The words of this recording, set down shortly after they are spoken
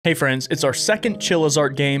Hey friends, it's our second Chilla's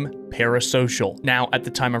art game, Parasocial. Now, at the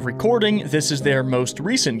time of recording, this is their most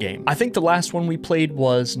recent game. I think the last one we played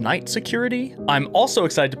was Night Security. I'm also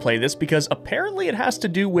excited to play this because apparently it has to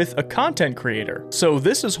do with a content creator. So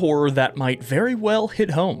this is horror that might very well hit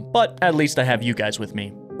home, but at least I have you guys with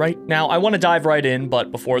me. Right now, I want to dive right in,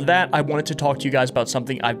 but before that, I wanted to talk to you guys about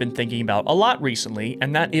something I've been thinking about a lot recently,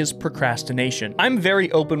 and that is procrastination. I'm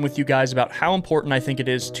very open with you guys about how important I think it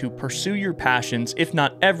is to pursue your passions, if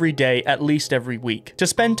not every day, at least every week. To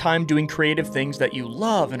spend time doing creative things that you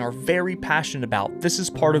love and are very passionate about. This is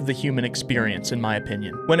part of the human experience, in my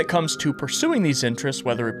opinion. When it comes to pursuing these interests,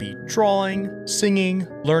 whether it be drawing, singing,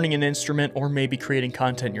 learning an instrument, or maybe creating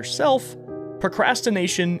content yourself,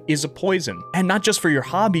 procrastination is a poison, and not just for your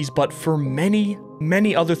hobbies, but for many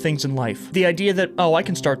other things in life. The idea that, oh, I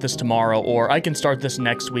can start this tomorrow, or I can start this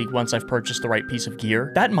next week once I've purchased the right piece of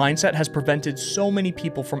gear, that mindset has prevented so many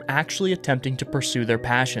people from actually attempting to pursue their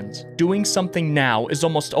passions. Doing something now is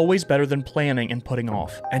almost always better than planning and putting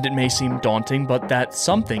off. And it may seem daunting, but that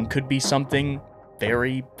something could be something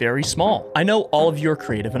very small. I know all of you are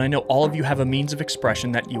creative, and I know all of you have a means of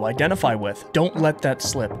expression that you identify with. Don't let that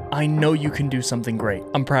slip. I know you can do something great.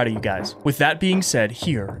 I'm proud of you guys. With that being said,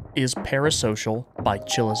 here is Parasocial by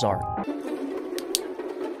Chilla's Art.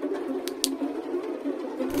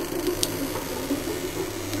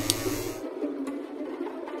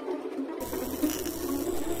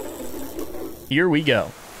 Here we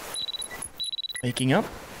go. Waking up,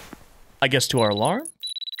 I guess, to our alarm.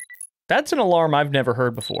 That's an alarm I've never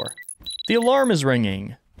heard before. The alarm is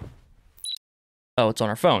ringing. Oh, it's on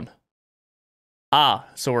our phone. Ah,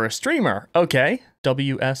 so we're a streamer. Okay.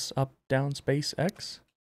 WS up, down, space, X.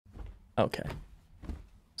 Okay.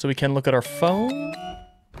 So we can look at our phone.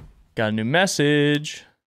 Got a new message.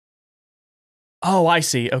 Oh, I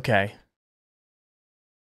see. Okay.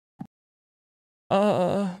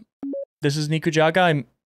 This is Nikujaga.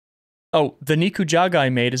 Oh, the Nikujaga I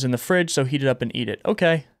made is in the fridge, so heat it up and eat it.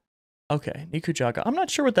 Okay. Okay, Nikujaga. I'm not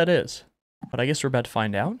sure what that is, but I guess we're about to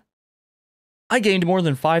find out. I gained more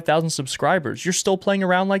than 5,000 subscribers. You're still playing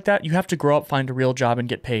around like that? You have to grow up, find a real job, and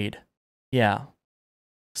get paid. Yeah.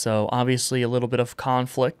 So obviously a little bit of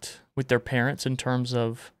conflict with their parents in terms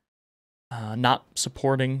of not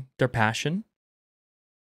supporting their passion.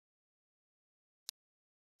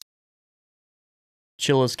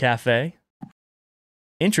 Chilla's Cafe.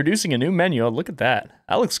 Introducing a new menu. Oh, look at that.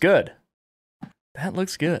 That looks good. That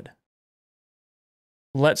looks good.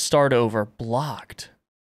 Let's start over. Blocked.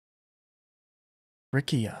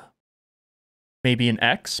 Rikia. Maybe an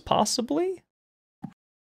ex, possibly?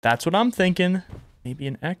 That's what I'm thinking. Maybe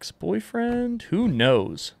an ex-boyfriend? Who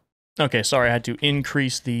knows? Okay, sorry, I had to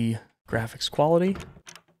increase the graphics quality.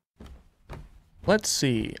 Let's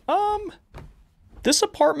see. This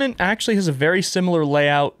apartment actually has a very similar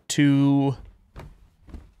layout to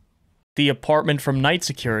the apartment from Night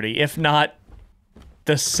Security, if not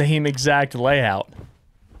the same exact layout.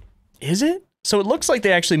 Is it? So it looks like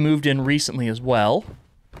they actually moved in recently as well.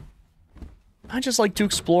 I just like to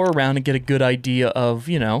explore around and get a good idea of,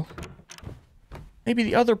 you know, maybe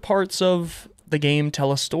the other parts of the game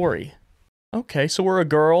tell a story. Okay, so we're a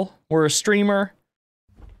girl, we're a streamer,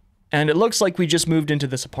 and it looks like we just moved into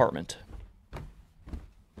this apartment.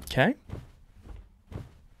 Okay.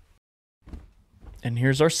 And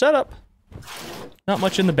here's our setup. Not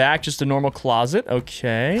much in the back, just a normal closet.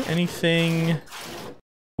 Okay, anything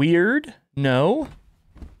weird? No.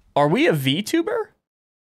 Are we a VTuber?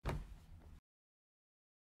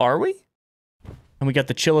 Are we? And we got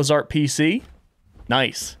the Chilla's Art PC.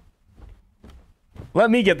 Nice. Let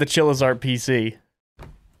me get the Chilla's Art PC.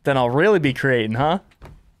 Then I'll really be creating, huh?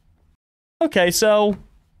 Okay, so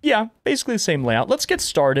yeah, basically the same layout. Let's get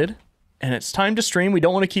started. And it's time to stream. We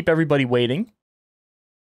don't want to keep everybody waiting.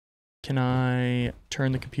 Can I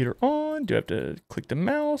turn the computer on? Do I have to click the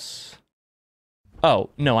mouse?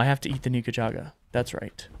 Oh, no, I have to eat the Nikujaga. That's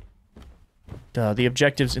right. Duh, the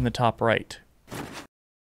objective's in the top right.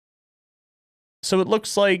 So it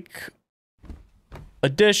looks like a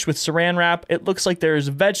dish with saran wrap. It looks like there's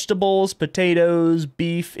vegetables, potatoes,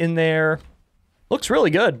 beef in there. Looks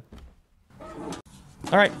really good.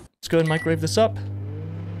 All right, let's go ahead and microwave this up.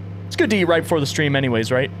 It's good to eat right before the stream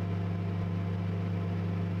anyways, right?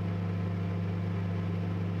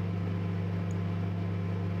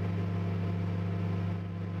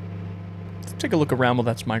 Take a look around while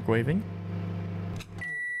that's microwaving.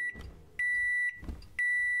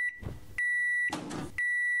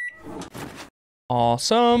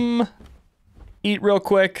 Awesome. Eat real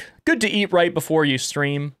quick. Good to eat right before you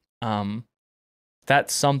stream.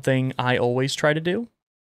 That's something I always try to do.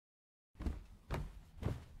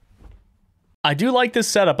 I do like this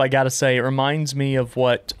setup, I gotta say. It reminds me of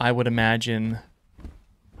what I would imagine.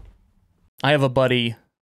 I have a buddy,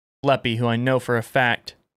 Leppy, who I know for a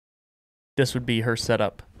fact this would be her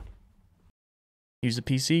setup. Use a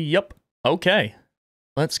PC? Yep. Okay.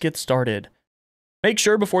 Let's get started. Make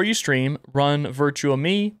sure before you stream, run Virtua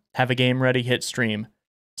Me, have a game ready, hit stream.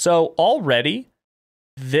 So already,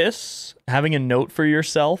 this, having a note for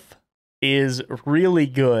yourself, is really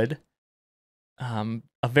good.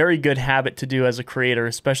 A very good habit to do as a creator,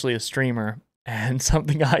 especially a streamer, and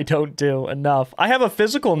something I don't do enough. I have a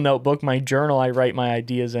physical notebook, my journal I write my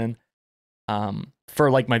ideas in,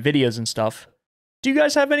 for like my videos and stuff. Do you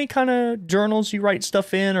guys have any kind of journals you write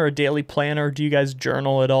stuff in, or a daily planner? Do you guys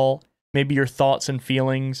journal at all? Maybe your thoughts and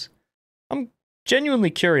feelings? I'm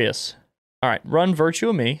genuinely curious. All right, run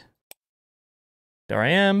Virtua Me. There I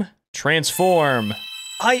am. Transform.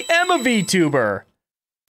 I am a VTuber.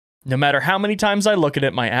 No matter how many times I look at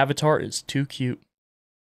it, my avatar is too cute.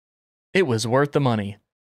 It was worth the money.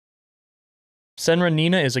 Senra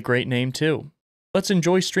Nina is a great name too. Let's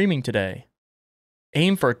enjoy streaming today.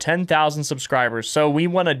 Aim for 10,000 subscribers. So we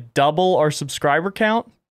want to double our subscriber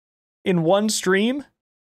count in one stream?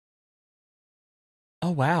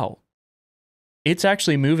 Oh, wow. It's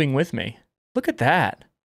actually moving with me. Look at that.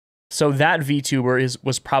 So that VTuber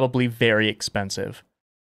was probably very expensive.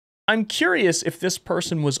 I'm curious if this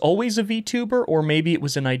person was always a VTuber, or maybe it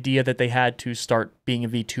was an idea that they had to start being a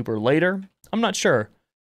VTuber later. I'm not sure.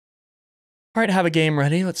 All right, have a game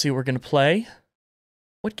ready. Let's see what we're going to play.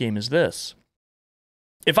 What game is this?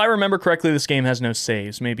 If I remember correctly, this game has no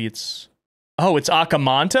saves. Maybe it's... Oh, it's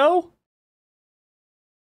Akamanto?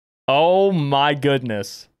 Oh my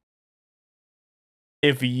goodness.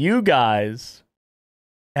 If you guys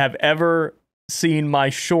have ever seen my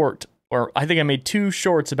short, or I think I made 2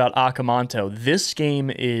 shorts about Akamanto, this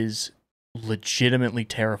game is legitimately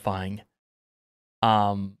terrifying.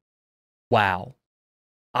 Wow.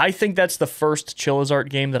 I think that's the first Chilla's Art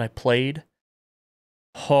game that I played.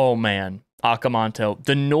 Oh man, Akamanto.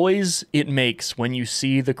 The noise it makes when you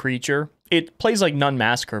see the creature, it plays like Nun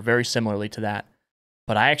Massacre, very similarly to that.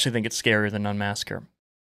 But I actually think it's scarier than Nun Massacre.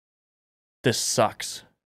 This sucks.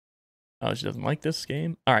 Oh, she doesn't like this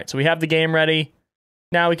game? Alright, so we have the game ready.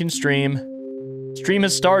 Now we can stream. Stream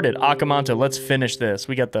has started. Akamanto, let's finish this.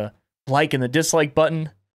 We got the like and the dislike button.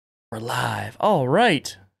 We're live.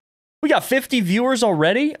 Alright. We got 50 viewers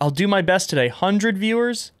already? I'll do my best today. 100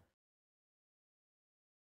 viewers?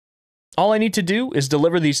 All I need to do is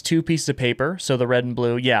deliver these 2 pieces of paper. So the red and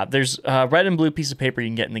blue. Yeah, there's a red and blue piece of paper you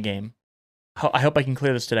can get in the game. I hope I can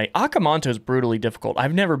clear this today. Akamanto is brutally difficult.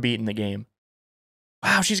 I've never beaten the game.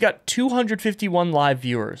 Wow, she's got 251 live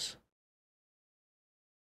viewers.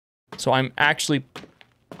 So I'm actually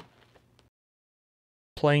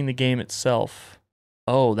playing the game itself.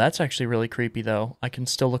 Oh, that's actually really creepy, though. I can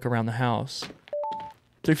still look around the house.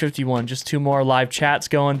 351, just 2 more live chats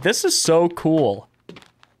going. This is so cool.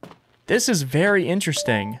 This is very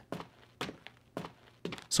interesting.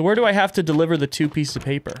 So where do I have to deliver the 2 pieces of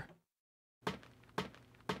paper?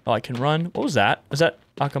 Oh, I can run. What was that? Is that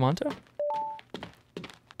Akamanto?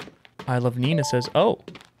 I Love Nina says, oh,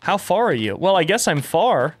 how far are you? Well, I guess I'm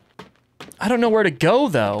far. I don't know where to go,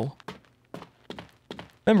 though.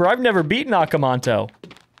 Remember, I've never beaten Akamanto.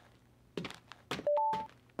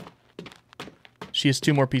 She has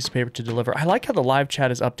 2 more pieces of paper to deliver. I like how the live chat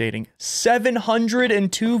is updating.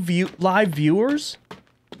 702 live viewers?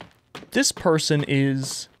 This person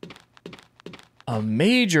is a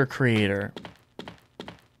major creator.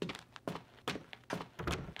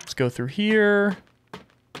 Let's go through here.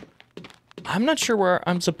 I'm not sure where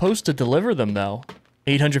I'm supposed to deliver them, though.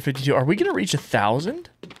 852. Are we going to reach 1,000?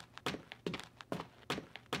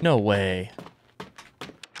 No way.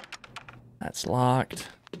 That's locked.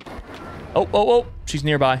 Oh, oh, oh. She's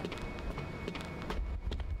nearby.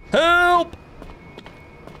 Help!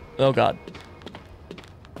 Oh, God.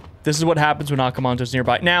 This is what happens when Akamanto's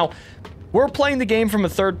nearby. Now, we're playing the game from a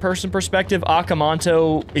third-person perspective.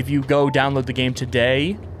 Akamanto, if you go download the game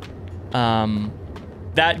today,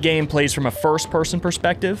 that game plays from a first-person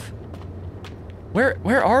perspective.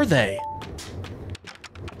 Where are they?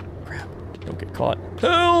 Crap. Don't get caught.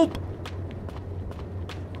 Help!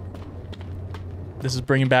 This is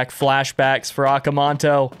bringing back flashbacks for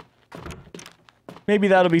Akamanto. Maybe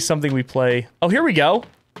that'll be something we play. Oh, here we go.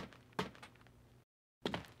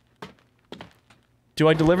 Do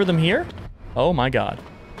I deliver them here? Oh my God.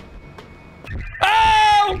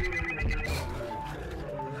 Oh!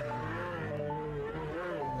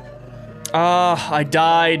 I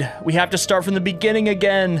died. We have to start from the beginning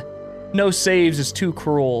again. No saves is too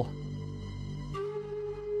cruel.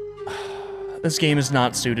 This game is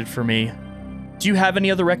not suited for me. Do you have any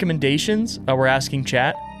other recommendations? We're asking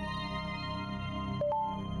chat.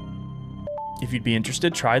 If you'd be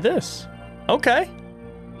interested, try this. Okay.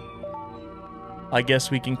 I guess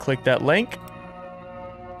we can click that link.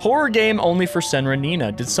 Horror game only for Senra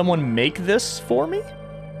Nina. Did someone make this for me?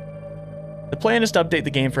 The plan is to update the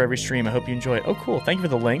game for every stream. I hope you enjoy it. Oh, cool. Thank you for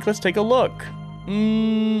the link. Let's take a look.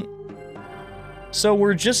 So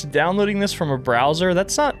we're just downloading this from a browser.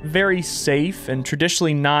 That's not very safe and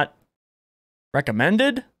traditionally not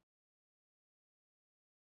recommended.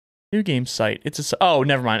 New game site. It's a... Oh,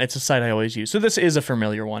 never mind. It's a site I always use. So this is a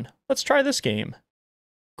familiar one. Let's try this game.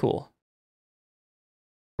 Cool.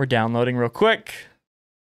 We're downloading real quick.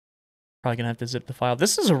 Probably gonna have to zip the file.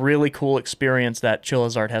 This is a really cool experience that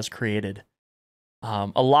Chilla's Art has created.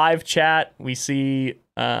 A live chat. We see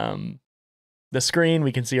the screen.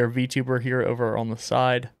 We can see our VTuber here over on the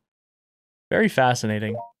side. Very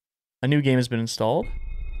fascinating. A new game has been installed.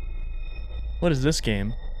 What is this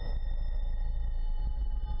game?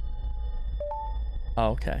 Oh,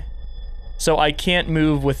 okay. So I can't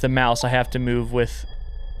move with the mouse. I have to move with...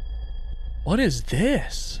 What is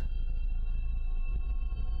this?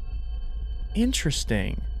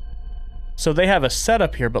 Interesting. So they have a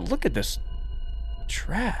setup here, but look at this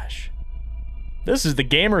trash. This is the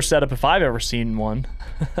gamer setup if I've ever seen one.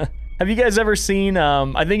 Have you guys ever seen,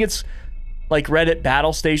 I think it's like Reddit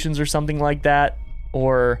battle stations or something like that,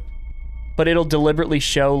 but it'll deliberately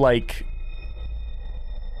show like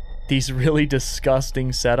these really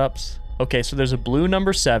disgusting setups. Okay, so there's a blue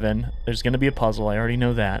number 7. There's gonna be a puzzle, I already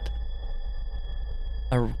know that.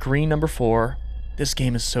 A green number 4. This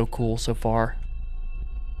game is so cool so far.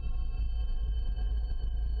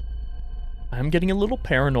 I'm getting a little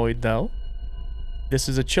paranoid though. This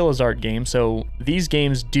is a Chilla's Art game, so these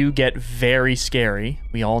games do get very scary.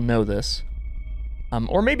 We all know this.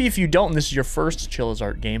 Or maybe if you don't and this is your first Chilla's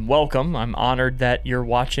Art game, welcome. I'm honored that you're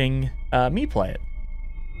watching me play it.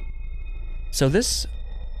 So this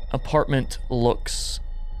apartment looks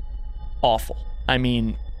awful. I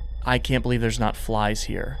mean, I can't believe there's not flies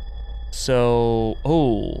here. So,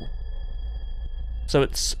 oh. So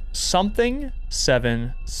it's something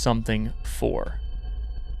 7 something 4.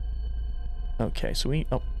 Okay, so we,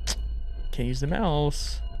 oh, can't use the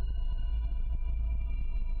mouse.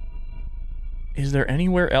 Is there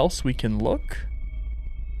anywhere else we can look?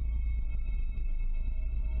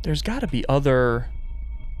 There's gotta be other...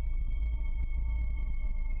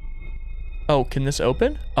 Oh, can this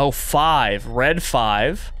open? Oh, 5. Red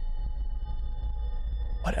 5.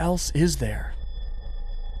 What else is there?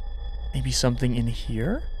 Maybe something in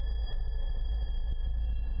here?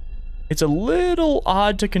 It's a little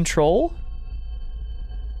odd to control.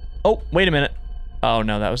 Oh, wait a minute. Oh,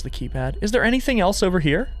 no, that was the keypad. Is there anything else over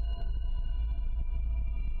here?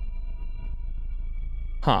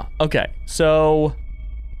 Huh, okay. So...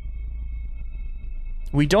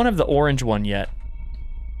 we don't have the orange one yet.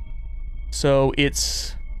 So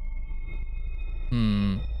it's...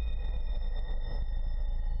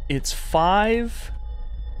 It's 5,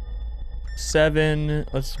 7,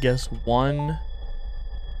 let's guess 1.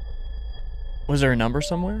 Was there a number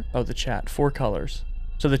somewhere? Oh, the chat. 4 colors.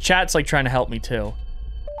 So the chat's like trying to help me too.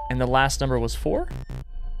 And the last number was 4?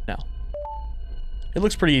 No. It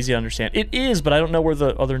looks pretty easy to understand. It is, but I don't know where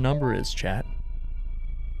the other number is, chat.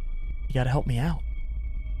 You gotta help me out.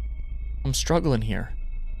 I'm struggling here.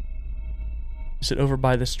 Is it over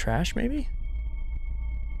by this trash, maybe?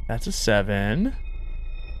 That's a 7.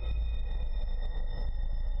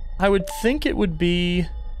 I would think it would be...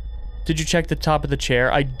 Did you check the top of the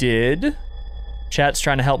chair? I did. Chat's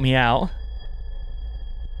trying to help me out.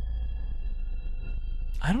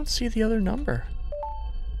 I don't see the other number.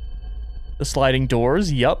 The sliding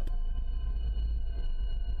doors, yup.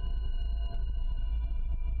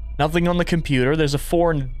 Nothing on the computer. There's a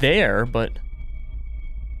 4 in there, but...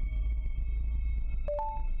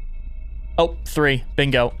 Oh, 3.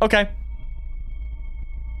 Bingo. Okay.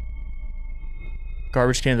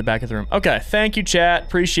 Garbage can in the back of the room. Okay, thank you, chat.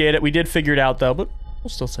 Appreciate it. We did figure it out, though, but we'll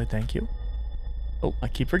still say thank you. Oh, I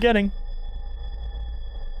keep forgetting.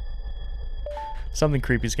 Something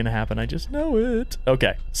creepy is gonna happen. I just know it.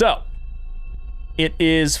 Okay, so. It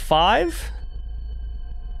is 5,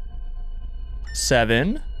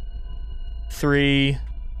 7, 3,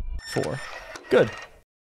 4. Good.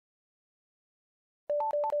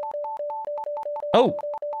 Oh,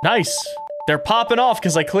 nice. They're popping off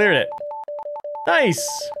because I cleared it.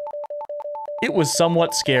 Nice. It was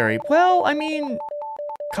somewhat scary. Well, I mean,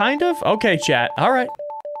 kind of. Okay, chat. All right.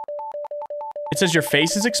 It says your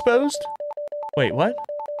face is exposed? Wait, what?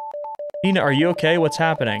 Nina, are you okay? What's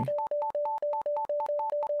happening?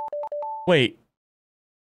 Wait.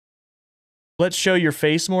 Let's show your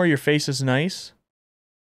face more. Your face is nice.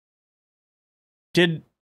 Did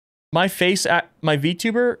my face at my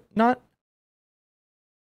VTuber not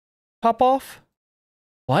pop off?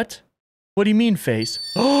 What? What do you mean face?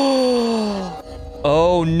 Oh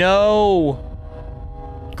no!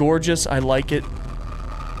 Gorgeous, I like it.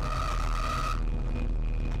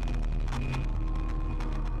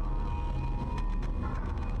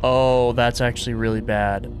 Oh, that's actually really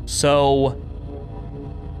bad. So,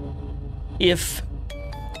 if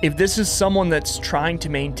this is someone that's trying to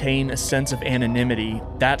maintain a sense of anonymity,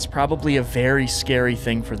 that's probably a very scary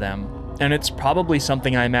thing for them. And it's probably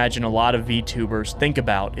something I imagine a lot of VTubers think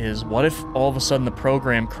about is, what if all of a sudden the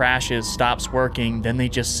program crashes, stops working, then they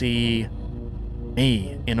just see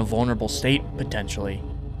me in a vulnerable state, potentially.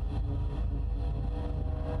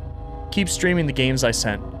 Keep streaming the games I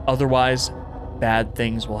sent, otherwise bad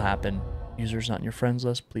things will happen. Users not in your friends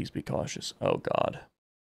list, please be cautious. Oh God.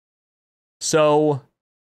 So,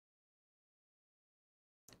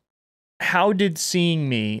 how did seeing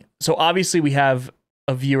me... So obviously we have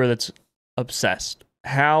a viewer that's obsessed.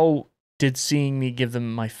 How did seeing me give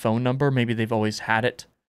them my phone number? Maybe they've always had it,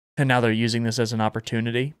 and now they're using this as an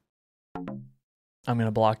opportunity. I'm gonna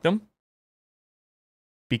block them.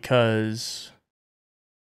 Because...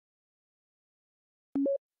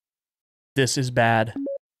 this is bad.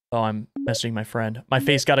 Oh, I'm messaging my friend. My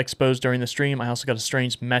face got exposed during the stream. I also got a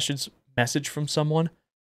strange message from someone.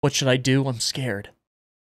 What should I do? I'm scared.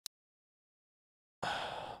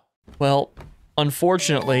 Well,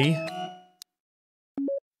 unfortunately...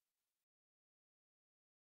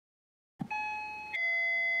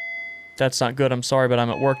 that's not good. I'm sorry, but I'm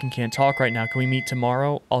at work and can't talk right now. Can we meet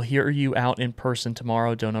tomorrow? I'll hear you out in person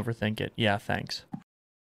tomorrow. Don't overthink it. Yeah, thanks.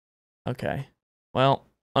 Okay. Well,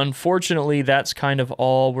 unfortunately, that's kind of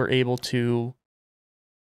all we're able to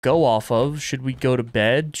go off of. Should we go to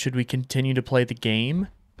bed? Should we continue to play the game?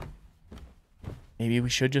 Maybe we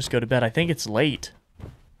should just go to bed. I think it's late.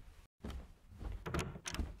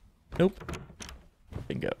 Nope.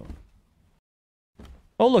 Bingo.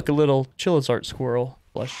 Oh, look, a little Chilla's art squirrel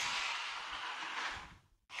plush.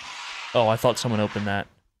 Oh, I thought someone opened that.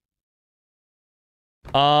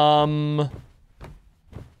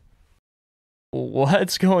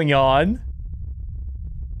 What's going on?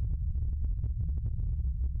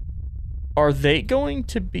 Are they going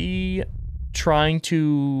to be trying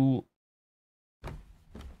to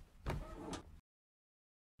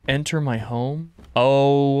enter my home?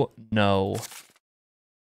 Oh, no.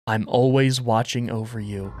 I'm always watching over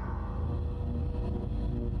you.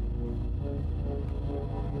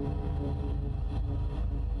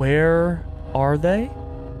 Where are they?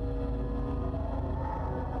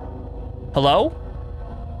 Hello?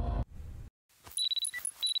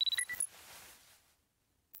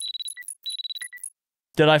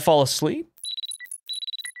 Did I fall asleep?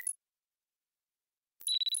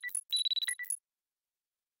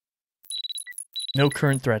 No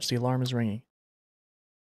current threats. The alarm is ringing.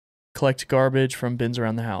 Collect garbage from bins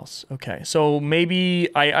around the house. Okay, so maybe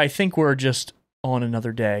I think we're just on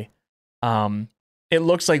another day. It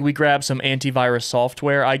looks like we grabbed some antivirus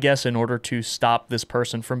software, I guess, in order to stop this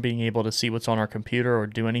person from being able to see what's on our computer or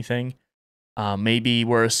do anything. Maybe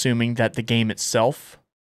we're assuming that the game itself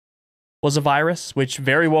was a virus, which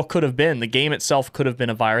very well could have been. The game itself could have been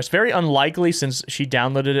a virus. Very unlikely since she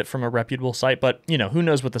downloaded it from a reputable site, but, you know, who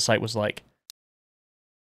knows what the site was like.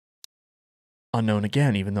 Unknown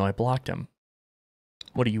again, even though I blocked him.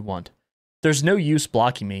 What do you want? There's no use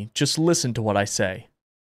blocking me. Just listen to what I say.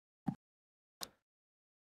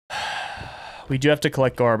 We do have to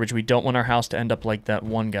collect garbage. We don't want our house to end up like that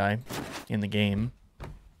one guy in the game.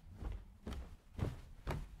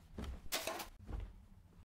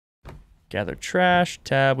 Gather trash.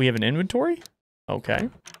 Tab. We have an inventory? Okay.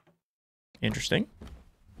 Interesting.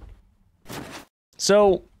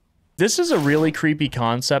 So, this is a really creepy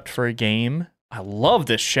concept for a game. I love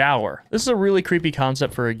this shower. This is a really creepy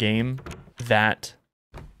concept for a game that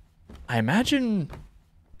I imagine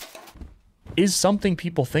is something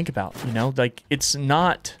people think about, you know? Like, it's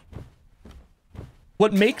not...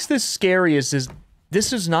 What makes this scary is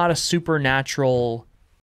this is not a supernatural,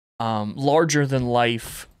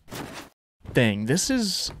 larger-than-life thing. This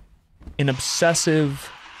is an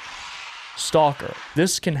obsessive stalker.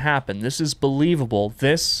 This can happen. This is believable.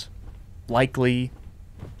 This likely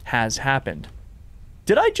has happened.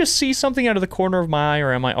 Did I just see something out of the corner of my eye,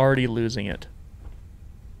 or am I already losing it?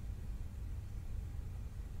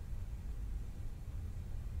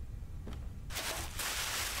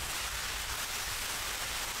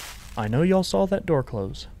 I know y'all saw that door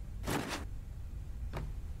close.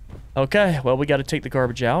 Okay, well, we got to take the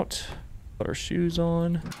garbage out. Put our shoes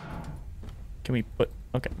on. Can we put...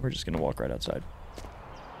 Okay, we're just gonna walk right outside.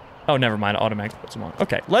 Oh, never mind. Automatically puts them on.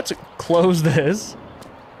 Okay, let's close this.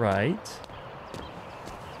 Right.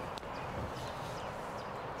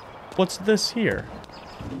 What's this here?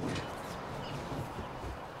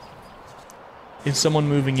 Is someone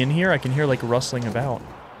moving in here? I can hear, like, rustling about.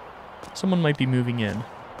 Someone might be moving in.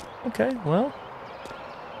 Okay, well.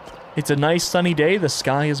 It's a nice sunny day. The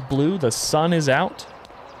sky is blue. The sun is out.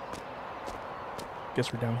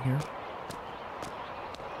 Guess we're down here.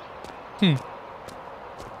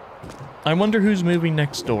 I wonder who's moving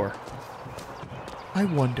next door. I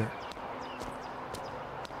wonder.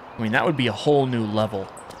 I mean, that would be a whole new level.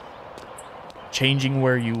 Changing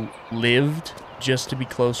where you lived just to be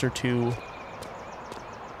closer to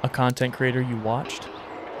a content creator you watched.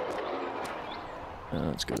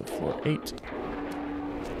 Let's go to floor 8.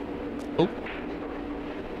 Oh.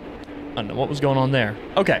 I don't know what was going on there.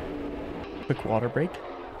 Okay. Quick water break.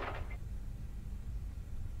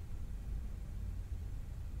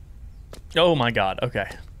 Oh my god, okay.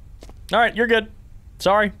 Alright, you're good.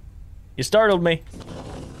 Sorry. You startled me.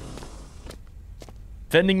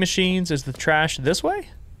 Vending machines, is the trash this way?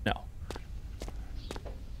 No.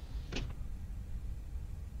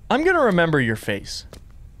 I'm gonna remember your face.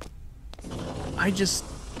 I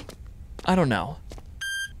don't know.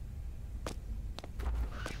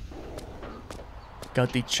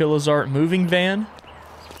 Got the Chilla moving van.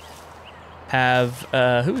 Have,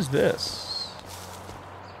 who's this?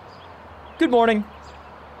 Good morning.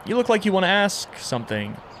 You look like you want to ask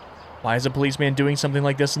something. Why is a policeman doing something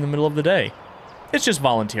like this in the middle of the day? It's just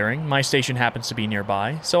volunteering. My station happens to be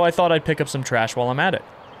nearby, so I thought I'd pick up some trash while I'm at it.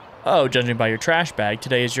 Oh, judging by your trash bag,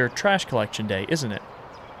 today is your trash collection day, isn't it?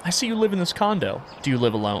 I see you live in this condo. Do you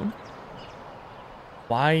live alone?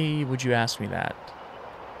 Why would you ask me that?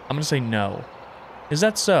 I'm gonna say no. Is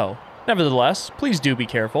that so? Nevertheless, please do be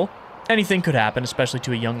careful. Anything could happen, especially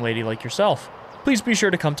to a young lady like yourself. Please be sure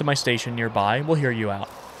to come to my station nearby. We'll hear you out.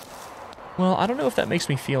 Well, I don't know if that makes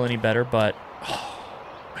me feel any better, but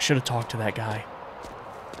I should have talked to that guy.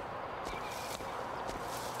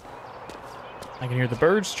 I can hear the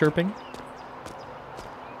birds chirping.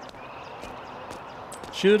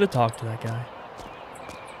 Should have talked to that guy.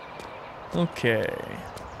 Okay.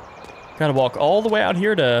 Gotta walk all the way out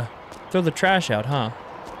here to throw the trash out, huh?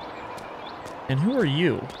 And who are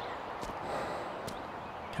you?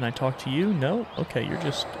 Can I talk to you? No? Okay, you're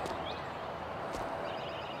just...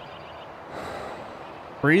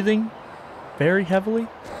 breathing very heavily?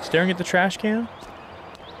 Staring at the trash can?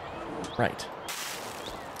 Right.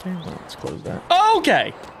 Okay, well, let's close that.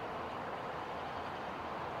 Okay!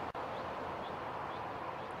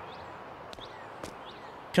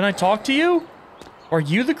 Can I talk to you? Are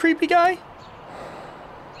you the creepy guy?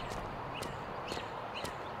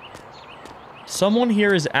 Someone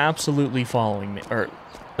here is absolutely following me. Or,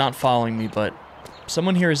 not following me, but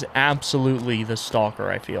someone here is absolutely the stalker,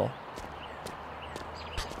 I feel.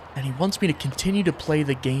 And he wants me to continue to play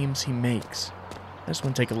the games he makes. I just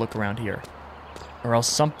want to take a look around here. Or else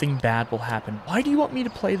something bad will happen. Why do you want me to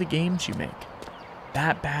play the games you make?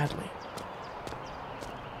 That badly.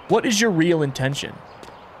 What is your real intention?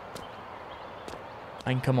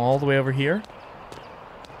 I can come all the way over here.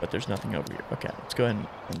 But there's nothing over here. Okay, let's go ahead and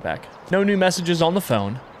come back. No new messages on the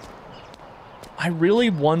phone. I really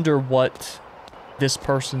wonder what this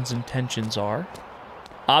person's intentions are.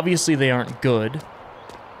 Obviously, they aren't good.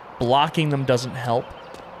 Blocking them doesn't help.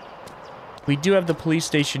 We do have the police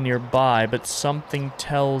station nearby, but something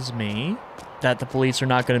tells me that the police are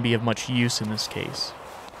not going to be of much use in this case.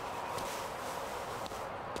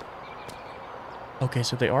 Okay,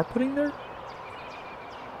 so they are putting their...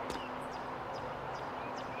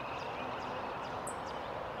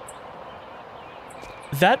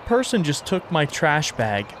 That person just took my trash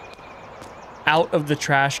bag out of the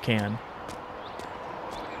trash can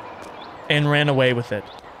and ran away with it.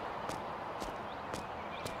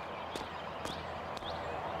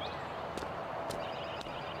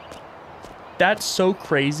 That's so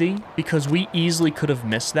crazy because we easily could have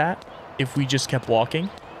missed that if we just kept walking.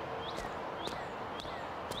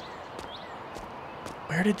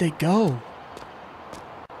 Where did they go?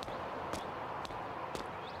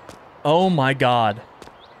 Oh my god.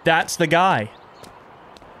 That's the guy.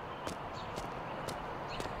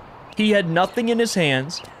 He had nothing in his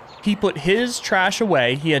hands. He put his trash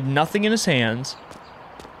away. He had nothing in his hands.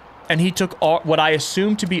 And he took what I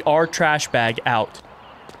assume to be our trash bag out.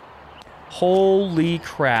 Holy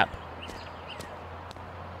crap.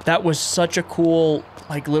 That was such a cool,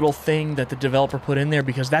 like, little thing that the developer put in there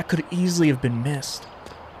because that could easily have been missed.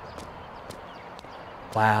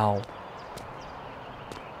 Wow.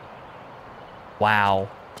 Wow.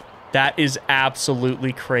 That is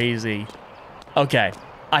absolutely crazy. Okay,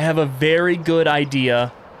 I have a very good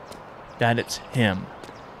idea that it's him,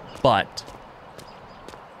 but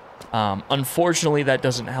unfortunately that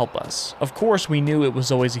doesn't help us. Of course, we knew it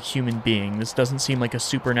was always a human being. This doesn't seem like a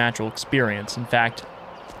supernatural experience. In fact,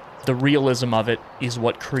 the realism of it is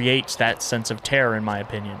what creates that sense of terror, in my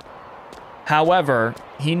opinion. However,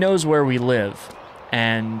 he knows where we live,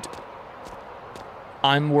 and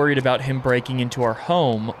I'm worried about him breaking into our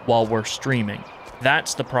home while we're streaming.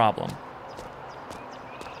 That's the problem.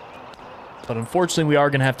 But unfortunately, we are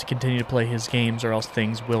going to have to continue to play his games or else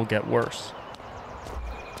things will get worse.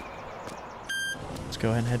 Let's go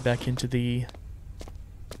ahead and head back into the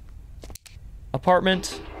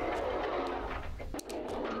apartment.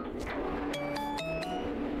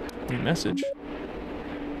 New message.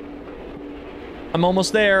 I'm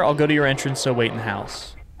almost there. I'll go to your entrance, so wait in the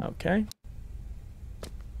house. Okay.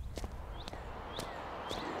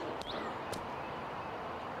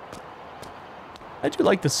 I do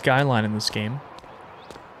like the skyline in this game.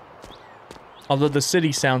 Although the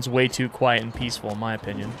city sounds way too quiet and peaceful, in my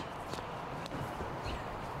opinion.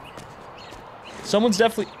 Someone's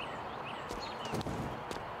definitely...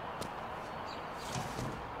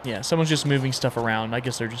 Yeah, someone's just moving stuff around. I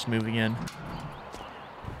guess they're just moving in.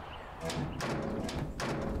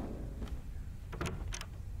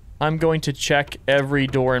 I'm going to check every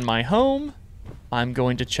door in my home. I'm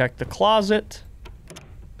going to check the closet.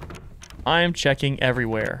 I am checking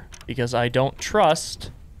everywhere because I don't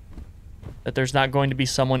trust that there's not going to be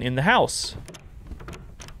someone in the house.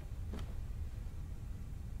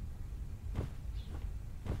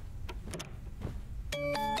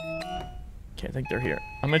 Okay, I think they're here.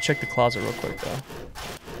 I'm gonna check the closet real quick though.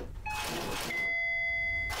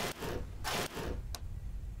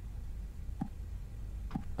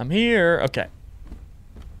 I'm here. Okay.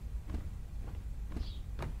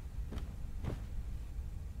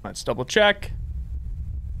 Let's double check.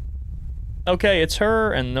 Okay, it's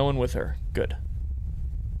her and no one with her. Good.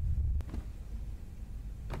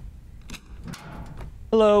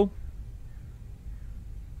 Hello.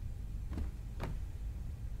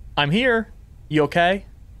 I'm here. You okay?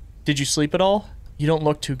 Did you sleep at all? You don't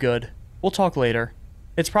look too good. We'll talk later.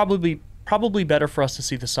 It's probably better for us to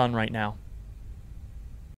see the sun right now.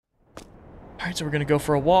 Alright, so we're gonna go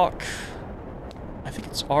for a walk. I think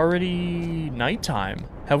it's already nighttime.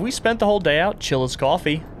 Have we spent the whole day out? Chilla's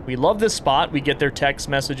Coffee. We love this spot. We get their text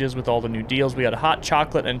messages with all the new deals. We got a hot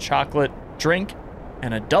chocolate and chocolate drink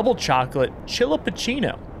and a double chocolate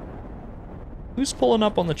Chilla. Who's pulling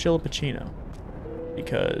up on the Chilla?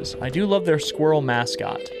 Because I do love their squirrel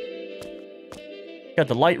mascot. Got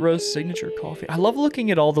the light roast signature coffee. I love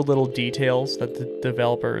looking at all the little details that the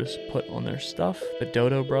developers put on their stuff. The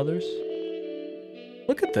Dodo brothers.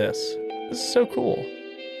 Look at this. This is so cool.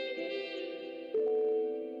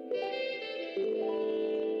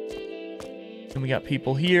 And we got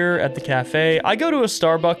people here at the cafe. I go to a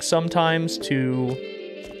Starbucks sometimes to...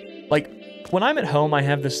 Like, when I'm at home, I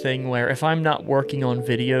have this thing where if I'm not working on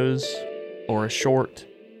videos or a short,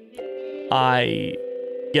 I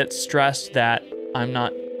get stressed that I'm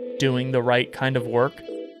not doing the right kind of work.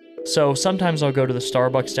 So sometimes I'll go to the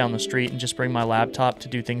Starbucks down the street and just bring my laptop to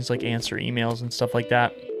do things like answer emails and stuff like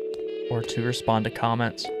that, or to respond to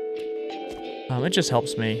comments. It just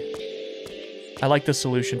helps me. I like the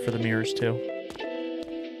solution for the mirrors too.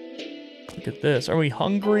 Look at this. Are we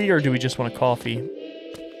hungry or do we just want a coffee?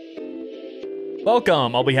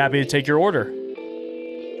 Welcome. I'll be happy to take your order.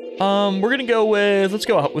 We're gonna go with, let's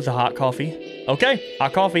go with the hot coffee. Okay,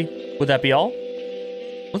 hot coffee. Would that be all?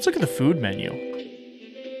 Let's look at the food menu.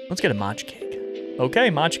 Let's get a matcha cake. Okay,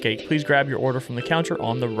 matcha cake. Please grab your order from the counter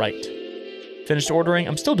on the right. Finished ordering?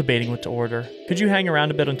 I'm still debating what to order. Could you hang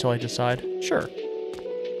around a bit until I decide? Sure.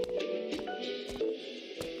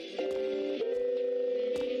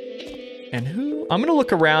 And who? I'm gonna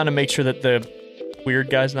look around and make sure that the weird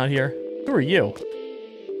guy's not here. Who are you?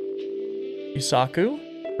 Yusaku?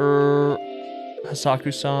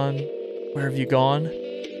 Hasaku-san? Where have you gone?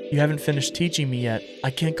 You haven't finished teaching me yet. I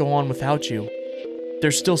can't go on without you.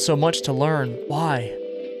 There's still so much to learn. Why?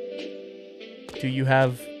 Do you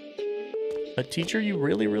have a teacher you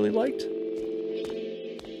really, really liked?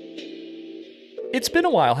 It's been a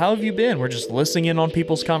while. How have you been? We're just listening in on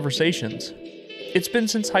people's conversations. It's been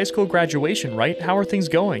since high school graduation, right? How are things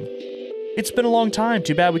going? It's been a long time.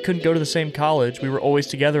 Too bad we couldn't go to the same college. We were always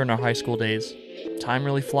together in our high school days. Time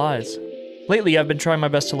really flies. Lately, I've been trying my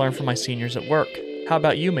best to learn from my seniors at work. How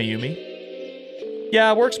about you, Mayumi?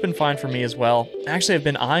 Yeah, work's been fine for me as well. Actually, I've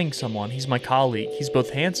been eyeing someone. He's my colleague. He's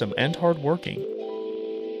both handsome and hardworking.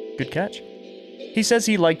 Good catch. He says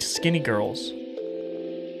he liked skinny girls.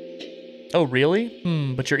 Oh, really?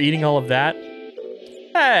 But you're eating all of that?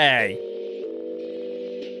 Hey!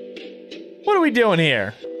 What are we doing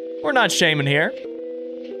here? We're not shaming here.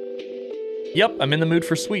 Yep, I'm in the mood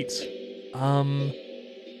for sweets.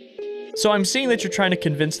 So I'm seeing that you're trying to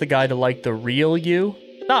convince the guy to like the real you.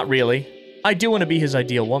 Not really. I do want to be his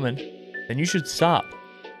ideal woman. Then you should stop.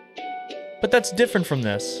 But that's different from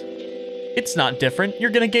this. It's not different. You're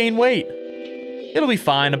gonna gain weight. It'll be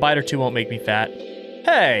fine. A bite or two won't make me fat.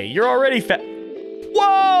 Hey, you're already fat.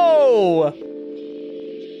 Whoa!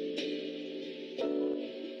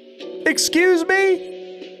 Excuse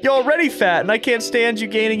me? You're already fat and I can't stand you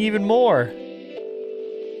gaining even more.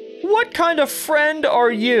 What kind of friend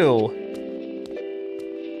are you?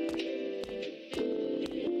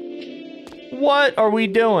 What are we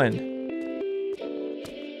doing?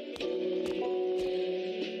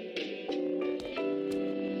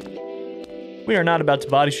 We are not about to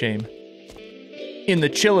body shame. In the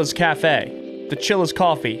Chilla's cafe. The Chilla's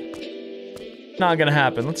coffee. Not gonna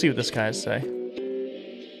happen. Let's see what this guy has to say.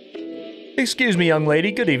 Excuse me, young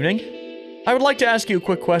lady. Good evening. I would like to ask you a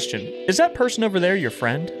quick question. Is that person over there your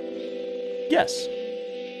friend? Yes.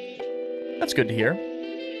 That's good to hear.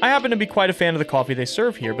 I happen to be quite a fan of the coffee they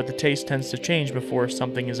serve here, but the taste tends to change before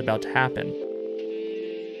something is about to happen.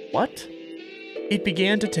 What? It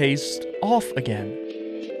began to taste off again.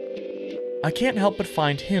 I can't help but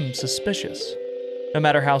find him suspicious. No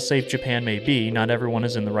matter how safe Japan may be, not everyone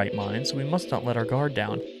is in the right mind, so we must not let our guard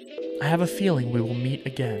down. I have a feeling we will meet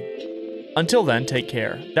again. Until then, take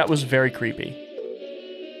care. That was very creepy.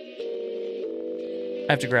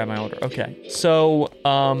 I have to grab my order. Okay, so,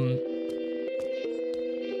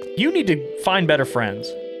 you need to find better friends.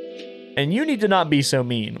 And you need to not be so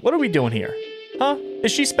mean. What are we doing here? Huh?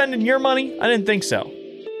 Is she spending your money? I didn't think so.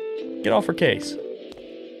 Get off her case.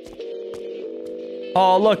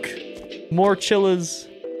 Oh, look. More Chillas.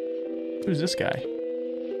 Who's this guy?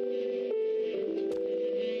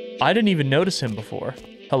 I didn't even notice him before.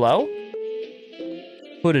 Hello?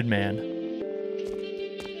 Hooded man.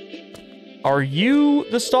 Are you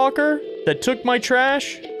the stalker that took my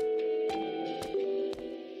trash?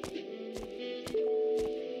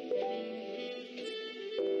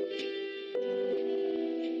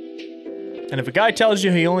 And if a guy tells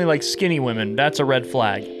you he only likes skinny women, that's a red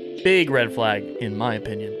flag. Big red flag, in my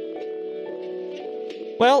opinion.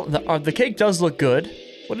 Well, the cake does look good.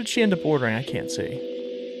 What did she end up ordering? I can't see.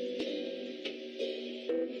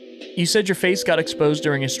 You said your face got exposed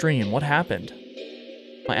during a stream. What happened?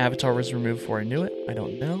 My avatar was removed before I knew it. I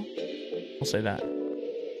don't know. We'll say that.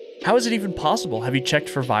 How is it even possible? Have you checked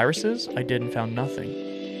for viruses? I did and found nothing.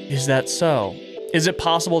 Is that so? Is it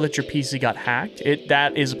possible that your PC got hacked?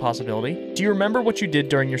 That is a possibility. Do you remember what you did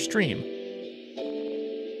during your stream?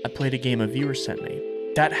 I played a game a viewer sent me.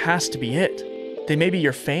 That has to be it. They may be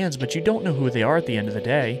your fans, but you don't know who they are at the end of the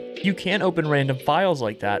day. You can't open random files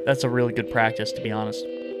like that. That's a really good practice, to be honest.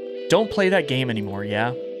 Don't play that game anymore,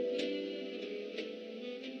 yeah?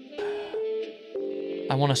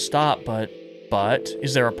 I want to stop, but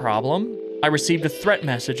is there a problem? I received a threat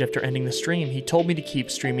message after ending the stream. He told me to keep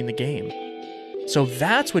streaming the game. So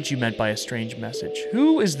that's what you meant by a strange message.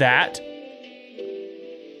 Who is that?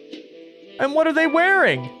 And what are they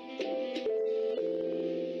wearing?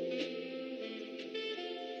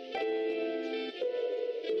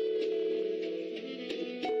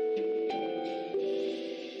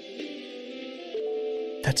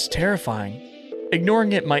 That's terrifying.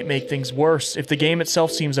 Ignoring it might make things worse. If the game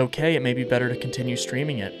itself seems okay, it may be better to continue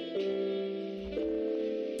streaming it.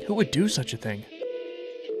 Who would do such a thing?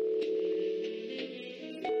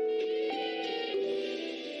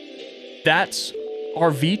 That's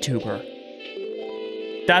our VTuber.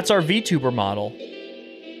 That's our VTuber model.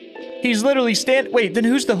 He's literally wait, then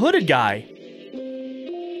who's the hooded guy?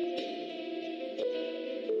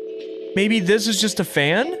 Maybe this is just a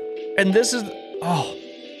fan? And this is... Oh.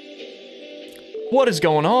 What is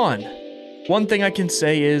going on? One thing I can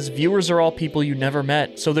say is, viewers are all people you never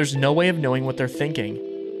met, so there's no way of knowing what they're thinking.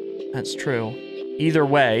 That's true. Either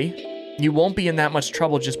way, you won't be in that much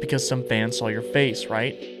trouble just because some fan saw your face,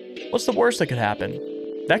 right? What's the worst that could happen?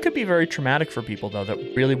 That could be very traumatic for people, though,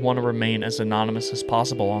 that really want to remain as anonymous as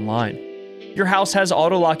possible online. Your house has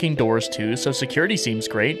auto-locking doors, too, so security seems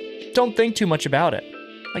great. Don't think too much about it.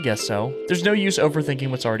 I guess so. There's no use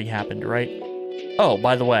overthinking what's already happened, right? Oh,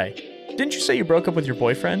 by the way, didn't you say you broke up with your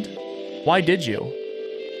boyfriend? Why did you?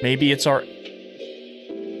 Maybe it's our...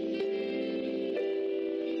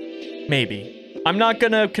 Maybe. I'm not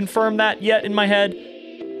gonna confirm that yet in my head,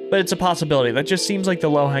 but it's a possibility. That just seems like the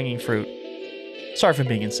low-hanging fruit. Sorry for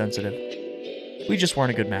being insensitive. We just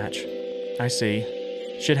weren't a good match. I see.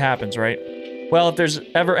 Shit happens, right? Well, if there's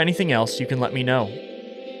ever anything else, you can let me know.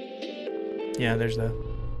 Yeah, there's the...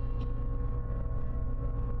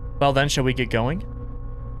 Well then, shall we get going?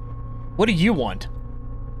 What do you want?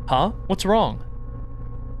 Huh? What's wrong?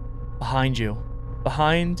 Behind you.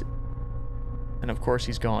 Behind... And of course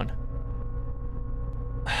he's gone.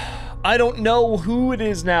 I don't know who it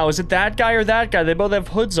is now. Is it that guy or that guy? They both have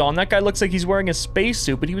hoods on. That guy looks like he's wearing a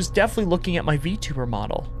spacesuit, but he was definitely looking at my VTuber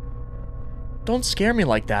model. Don't scare me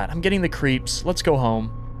like that. I'm getting the creeps. Let's go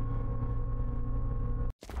home.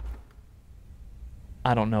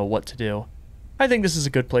 I don't know what to do. I think this is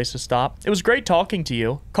a good place to stop. It was great talking to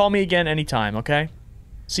you. Call me again anytime, okay?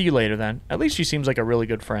 See you later then. At least she seems like a really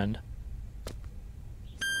good friend.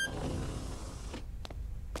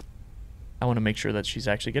 I want to make sure that she's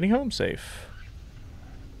actually getting home safe.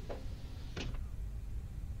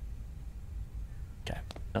 Okay,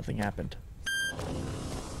 nothing happened.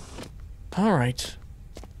 All right.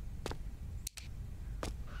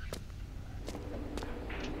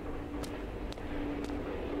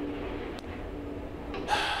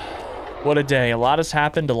 What a day. A lot has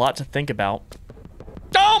happened, a lot to think about.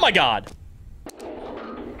 Oh my god!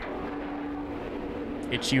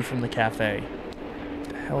 It's you from the cafe. What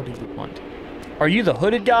the hell do you want? Are you the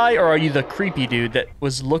hooded guy, or are you the creepy dude that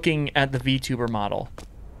was looking at the VTuber model?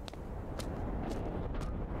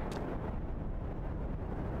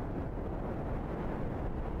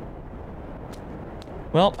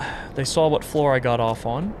 Well, they saw what floor I got off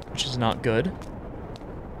on, which is not good.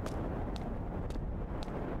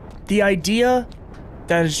 The idea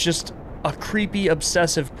that it's just a creepy,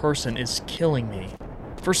 obsessive person is killing me.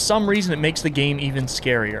 For some reason, it makes the game even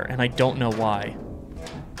scarier, and I don't know why.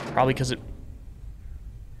 Probably because it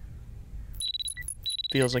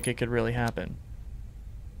feels like it could really happen.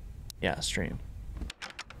 Yeah, stream.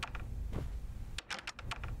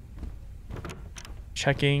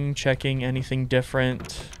 Checking, anything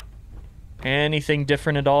different? Anything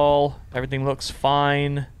different at all? Everything looks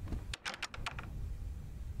fine.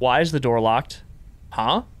 Why is the door locked?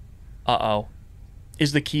 Huh? Uh-oh.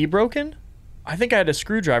 Is the key broken? I think I had a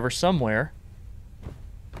screwdriver somewhere.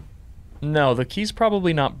 No, the key's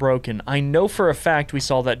probably not broken. I know for a fact we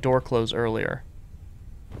saw that door close earlier.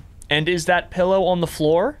 And is that pillow on the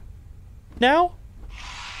floor now?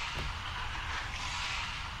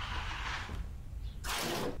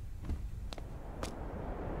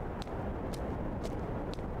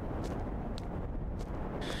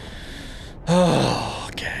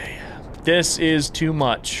 Okay. This is too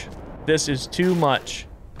much. This is too much.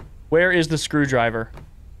 Where is the screwdriver?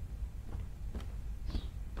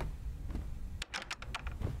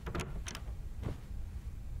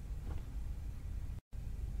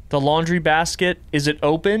 The laundry basket, is it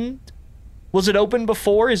open? Was it open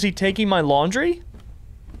before? Is he taking my laundry?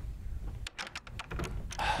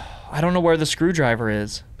 I don't know where the screwdriver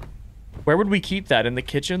is. Where would we keep that? In the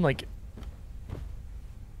kitchen? Like...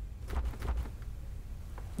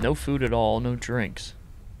 No food at all, no drinks.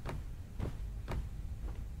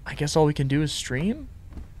 I guess all we can do is stream?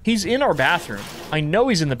 He's in our bathroom. I know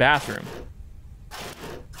he's in the bathroom.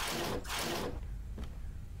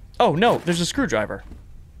 Oh, no, there's a screwdriver.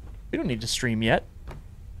 We don't need to stream yet.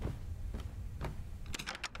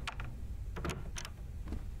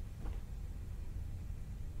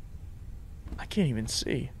 I can't even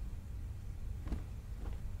see.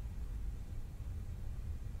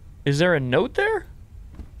 Is there a note there?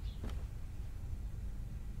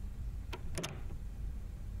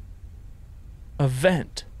 A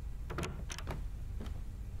vent.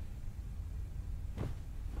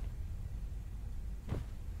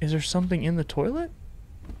 Is there something in the toilet?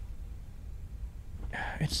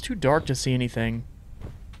 It's too dark to see anything.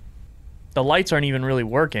 The lights aren't even really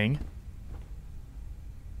working.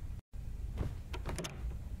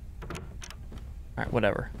 Alright,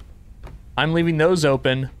 whatever. I'm leaving those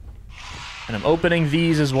open. And I'm opening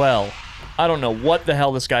these as well. I don't know what the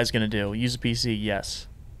hell this guy's gonna do. Use a PC, yes.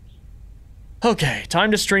 Okay,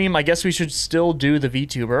 time to stream. I guess we should still do the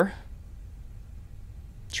VTuber.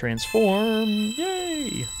 Transform.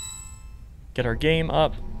 Yay! Get our game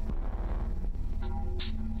up.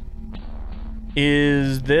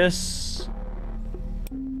 Is this...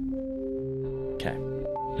 Okay.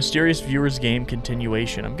 Mysterious Viewers Game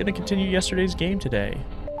continuation. I'm gonna continue yesterday's game today.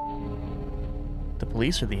 The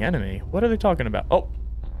police are the enemy? What are they talking about? Oh!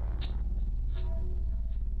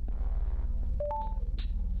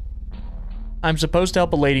 I'm supposed to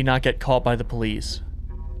help a lady not get caught by the police.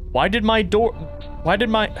 Why did my door... Why did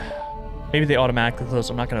my... Maybe they automatically close.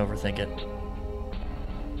 I'm not gonna overthink it.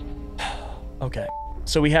 Okay.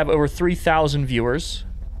 So we have over 3,000 viewers,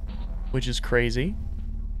 which is crazy.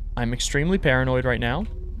 I'm extremely paranoid right now.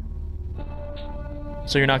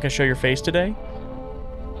 So you're not gonna show your face today?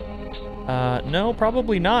 No,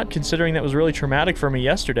 probably not, considering that was really traumatic for me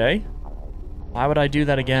yesterday. Why would I do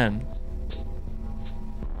that again?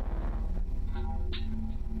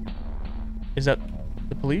 Is that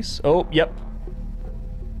the police? Oh, yep.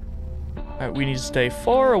 Alright, we need to stay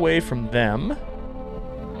far away from them.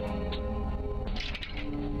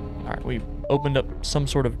 Alright, we've opened up some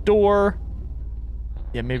sort of door.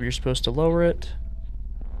 Yeah, maybe you're supposed to lower it.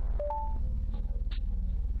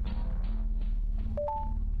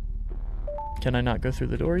 Can I not go through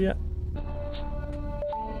the door yet?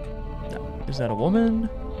 No. Is that a woman?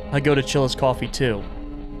 I go to Chilla's Coffee too.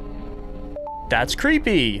 That's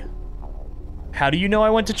creepy! How do you know I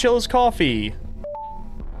went to Chilla's Coffee?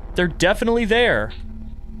 They're definitely there.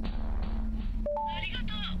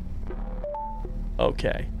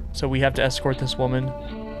 Okay, so we have to escort this woman.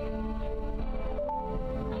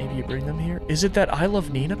 Maybe you bring them here? Is it that I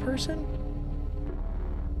Love Nina person?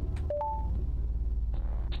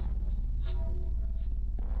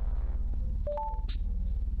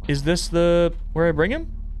 Is this the... where I bring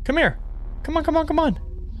him? Come here. Come on, come on, come on.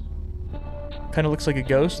 Kind of looks like a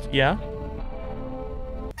ghost. Yeah.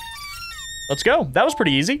 Let's go. That was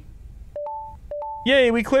pretty easy.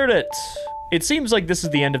 Yay, we cleared it. It seems like this is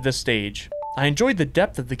the end of this stage. I enjoyed the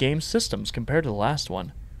depth of the game's systems compared to the last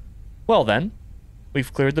one. Well then,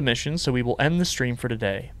 we've cleared the mission, so we will end the stream for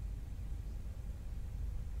today.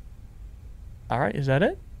 Alright, is that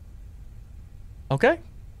it? Okay.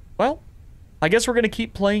 Well, I guess we're gonna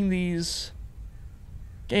keep playing these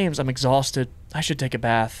games. I'm exhausted. I should take a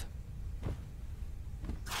bath.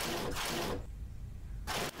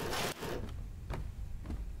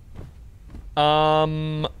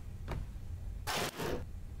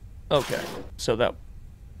 Okay, so that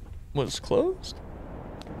was closed?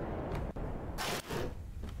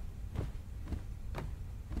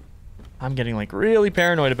 I'm getting, like, really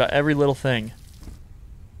paranoid about every little thing.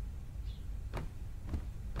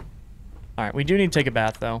 Alright, we do need to take a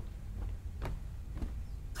bath, though.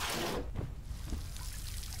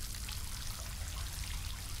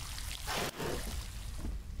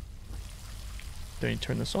 Do I need to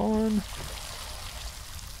turn this on?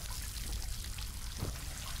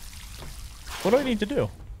 What do I need to do?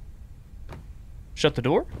 Shut the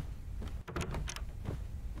door?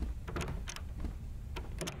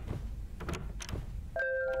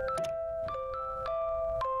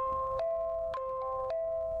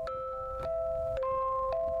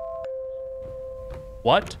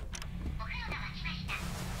 What?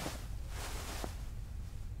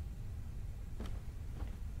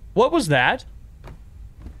 What was that?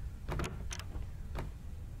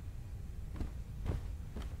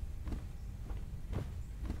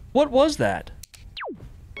 What was that?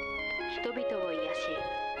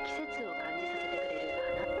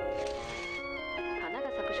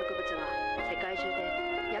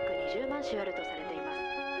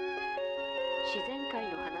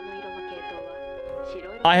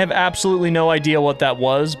 I have absolutely no idea what that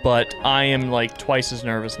was, but I am like twice as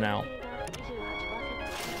nervous now.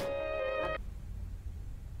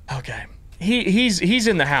 Okay. He's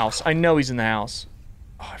in the house. I know he's in the house.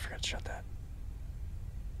 Oh, I forgot to shut that.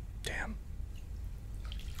 Damn.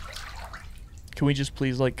 Can we just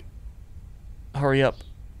please, like, hurry up?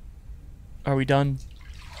 Are we done?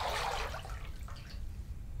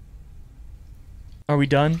 Are we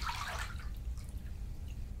done?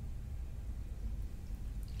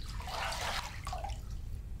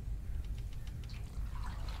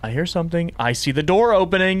 I hear something. I see the door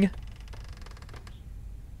opening.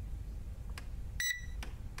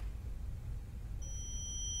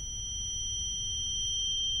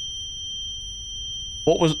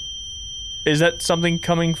 What was... Is that something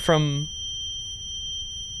coming from...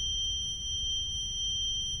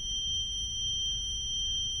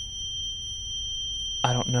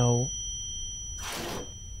 I don't know.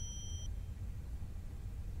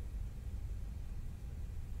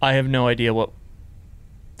 I have no idea what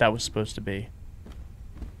that was supposed to be.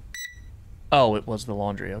 Oh, it was the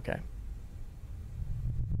laundry, okay.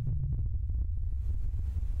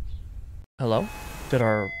 Hello? Did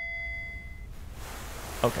our...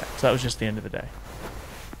 Okay, so that was just the end of the day.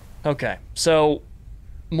 Okay, so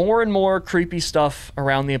more and more creepy stuff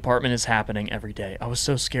around the apartment is happening every day. I was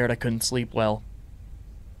so scared I couldn't sleep well.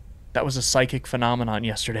 That was a psychic phenomenon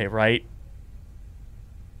yesterday, right?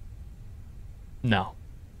 No.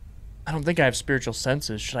 I don't think I have spiritual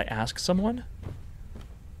senses. Should I ask someone?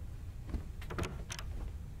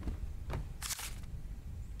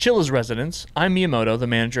 Chilla's residence. I'm Miyamoto, the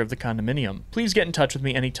manager of the condominium. Please get in touch with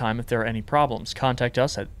me anytime if there are any problems. Contact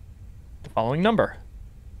us at the following number.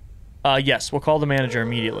 Yes, we'll call the manager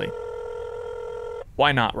immediately.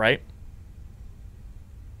 Why not, right?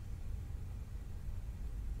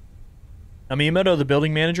 I'm Miyamoto, the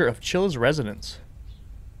building manager of Chilla's residence.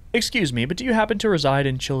 Excuse me, but do you happen to reside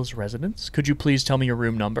in Chilla's residence? Could you please tell me your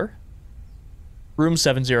room number? Room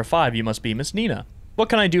 705, you must be Miss Nina. What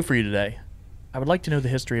can I do for you today? I would like to know the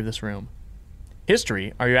history of this room.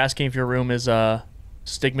 History? Are you asking if your room is a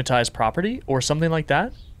stigmatized property or something like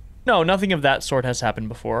that? No, nothing of that sort has happened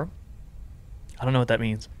before. I don't know what that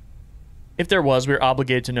means. If there was, we're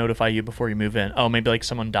obligated to notify you before you move in. Oh, maybe like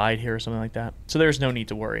someone died here or something like that. So there's no need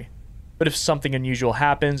to worry. But if something unusual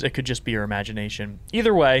happens, it could just be your imagination.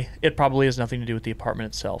 Either way, it probably has nothing to do with the apartment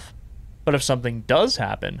itself. But if something does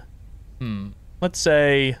happen, let's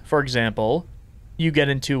say, for example, you get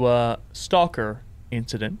into a stalker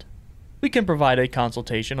incident, we can provide a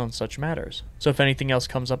consultation on such matters. So if anything else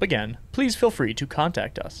comes up again, please feel free to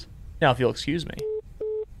contact us. Now, if you'll excuse me.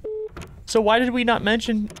 So why did we not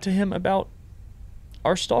mention to him about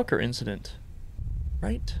our stalker incident?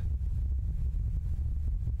 Right?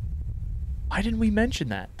 Why didn't we mention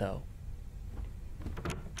that, though?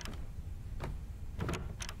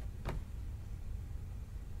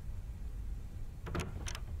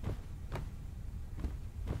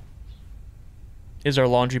 Is our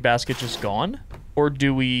laundry basket just gone? Or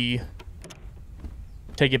do we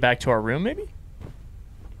take it back to our room, maybe?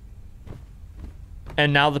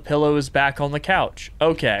 And now the pillow is back on the couch.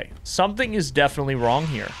 Okay, something is definitely wrong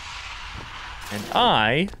here. And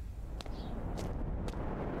I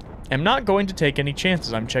am not going to take any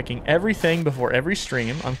chances. I'm checking everything before every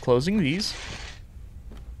stream. I'm closing these.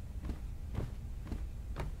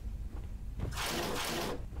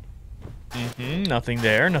 Nothing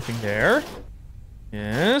there, nothing there.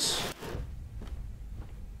 Yes.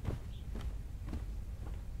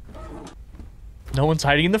 No one's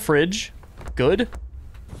hiding in the fridge. Good.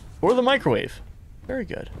 Or the microwave. Very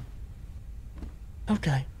good.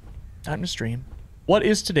 Okay. Time to stream. What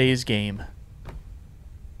is today's game?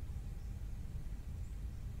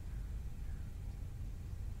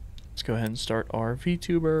 Let's go ahead and start our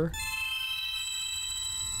VTuber.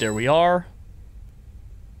 There we are.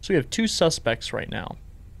 So we have 2 suspects right now.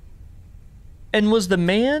 And was the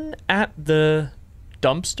man at the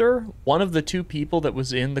dumpster one of the 2 people that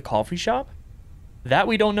was in the coffee shop? That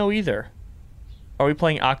we don't know either. Are we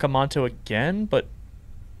playing Akamanto again? But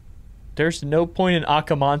there's no point in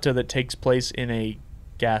Akamanto that takes place in a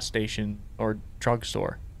gas station or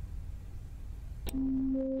drugstore.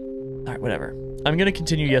 Alright, whatever. I'm going to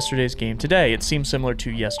continue yesterday's game today. It seems similar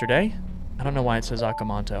to yesterday. I don't know why it says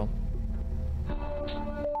Akamanto.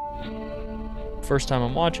 First time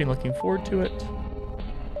I'm watching, looking forward to it.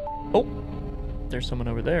 Oh, there's someone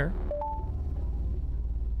over there.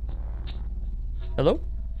 Hello?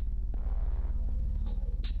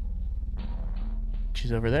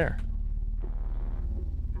 She's over there.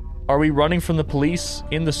 Are we running from the police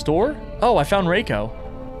in the store? Oh, I found Reiko.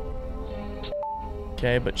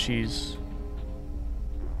 Okay, but she's...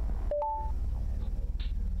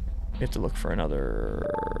 We have to look for another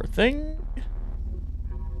thing.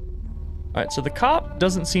 Alright, so the cop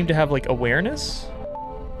doesn't seem to have, like, awareness.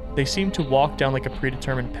 They seem to walk down, like, a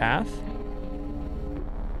predetermined path.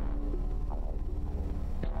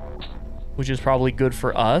 Which is probably good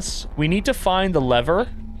for us. We need to find the lever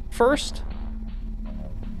first.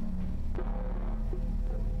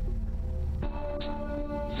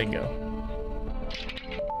 Bingo.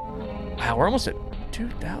 Wow, we're almost at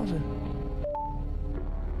 2,000.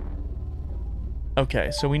 Okay,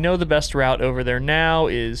 so we know the best route over there now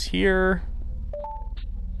is here.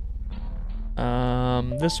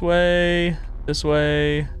 This way. This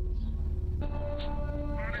way.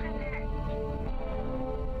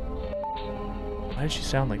 Why did she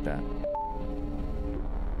sound like that?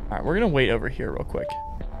 Alright, we're gonna wait over here real quick.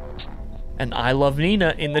 And I Love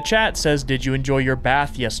Nina in the chat says, did you enjoy your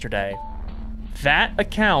bath yesterday? That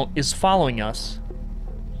account is following us.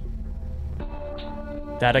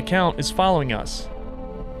 That account is following us.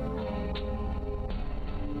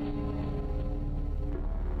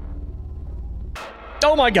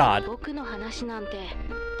 Oh my god!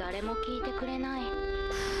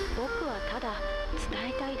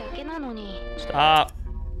 Stop.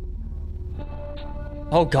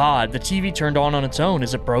 Oh god, the TV turned on its own.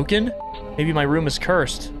 Is it broken? Maybe my room is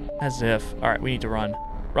cursed. As if. Alright, we need to run.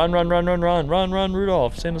 Run, run, run, run, run, run, run,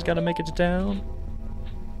 Rudolph. Santa's gotta make it to town.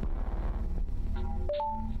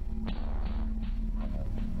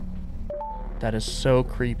 That is so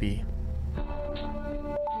creepy.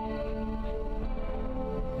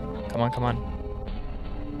 Come on, come on.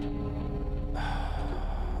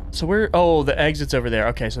 So where... Oh, the exit's over there.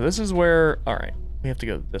 Okay, so this is where... Alright, we have to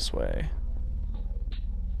go this way.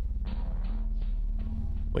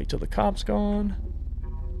 Wait till the cop's gone.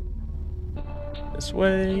 This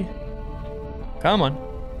way. Come on.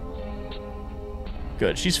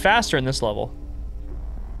 Good. She's faster in this level.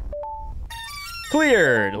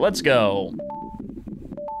 Cleared. Let's go.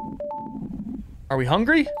 Are we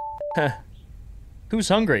hungry? Heh. Who's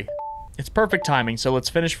hungry? It's perfect timing, so let's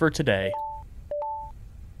finish for today.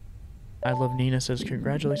 I Love Nina says,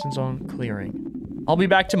 congratulations on clearing. I'll be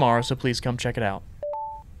back tomorrow, so please come check it out.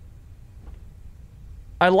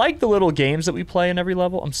 I like the little games that we play in every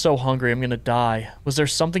level. I'm so hungry, I'm gonna die. Was there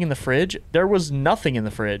something in the fridge? There was nothing in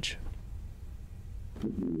the fridge.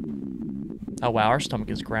 Oh wow, our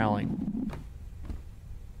stomach is growling.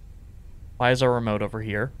 Why is our remote over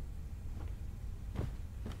here?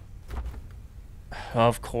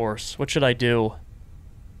 Of course. What should I do?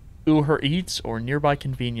 Uber Eats or nearby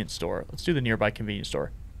convenience store? Let's do the nearby convenience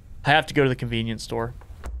store. I have to go to the convenience store.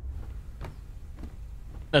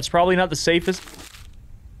 That's probably not the safest.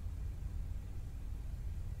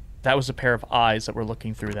 That was a pair of eyes that were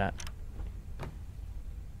looking through that.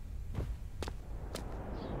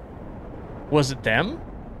 Was it them?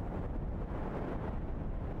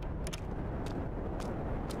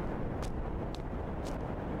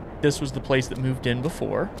 This was the place that moved in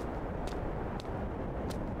before.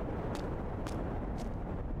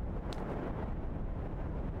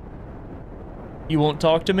 You won't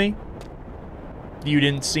talk to me? You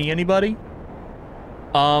didn't see anybody?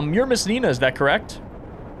 You're Miss Nina, is that correct?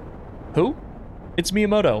 Who? It's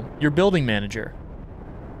Miyamoto, your building manager.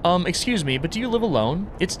 Excuse me, but do you live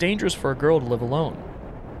alone? It's dangerous for a girl to live alone.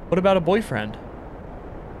 What about a boyfriend?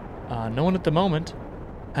 No one at the moment.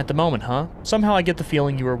 At the moment, huh? Somehow I get the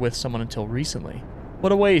feeling you were with someone until recently.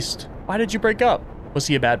 What a waste. Why did you break up? Was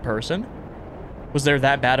he a bad person? Was there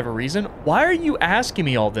that bad of a reason? Why are you asking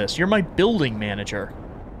me all this? You're my building manager.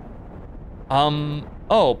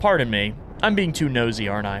 Oh, pardon me. I'm being too nosy,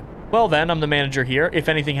 aren't I? Well then, I'm the manager here. If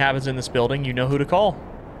anything happens in this building, you know who to call.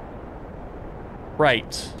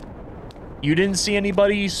 Right. You didn't see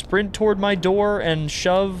anybody sprint toward my door and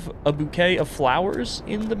shove a bouquet of flowers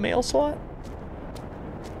in the mail slot?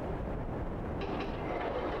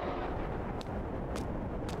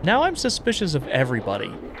 Now I'm suspicious of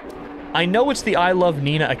everybody. I know it's the I Love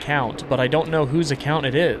Nina account, but I don't know whose account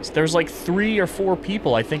it is. There's like 3 or 4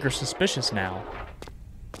 people I think are suspicious now.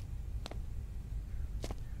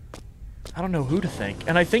 I don't know who to think.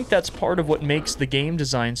 And I think that's part of what makes the game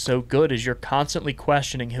design so good, is you're constantly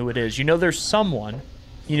questioning who it is. You know there's someone,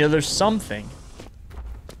 you know there's something,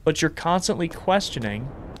 but you're constantly questioning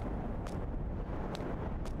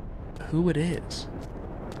who it is.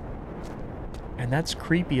 And that's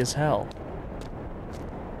creepy as hell.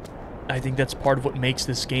 I think that's part of what makes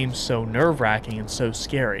this game so nerve-wracking and so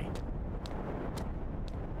scary.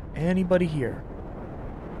 Anybody here?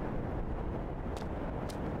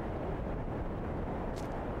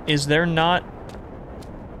 Is there not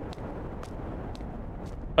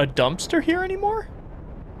a dumpster here anymore?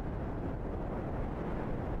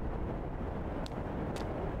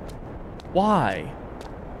 Why?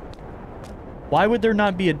 Why would there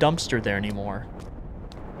not be a dumpster there anymore?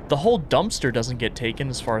 The whole dumpster doesn't get taken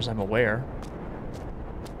as far as I'm aware.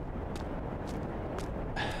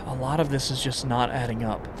 A lot of this is just not adding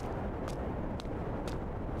up.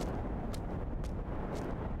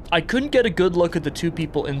 I couldn't get a good look at the 2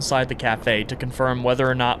 people inside the cafe to confirm whether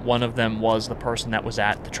or not one of them was the person that was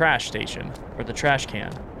at the trash station, or the trash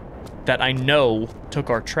can, that I know took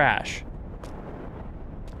our trash.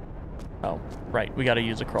 Oh, right, we gotta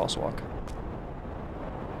use a crosswalk.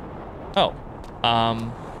 Oh,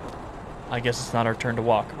 I guess it's not our turn to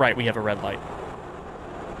walk. Right, we have a red light.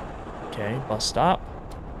 Okay, bus stop.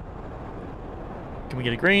 Can we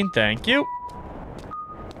get a green? Thank you.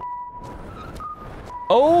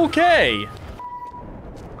 Okay.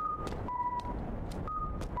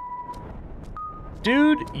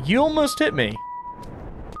 Dude, you almost hit me.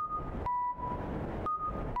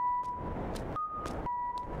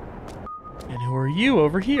 And who are you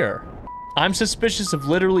over here? I'm suspicious of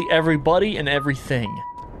literally everybody and everything.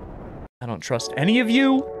 I don't trust any of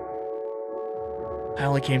you. I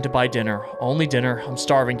only came to buy dinner. Only dinner. I'm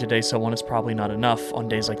starving today, so one is probably not enough. On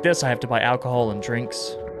days like this, I have to buy alcohol and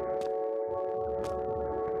drinks.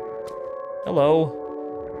 Hello.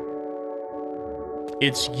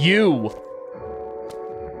 It's you.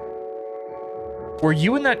 Were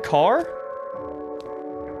you in that car?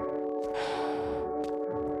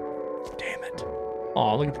 Damn it.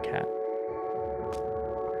 Aw, look at the cat.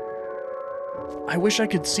 I wish I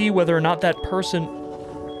could see whether or not that person...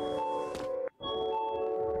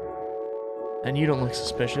 And you don't look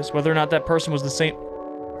suspicious. Whether or not that person was the same...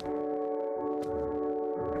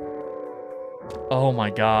 Oh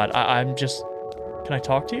my god. I'm just... Can I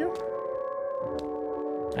talk to you?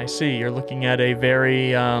 I see. You're looking at a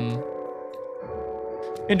very,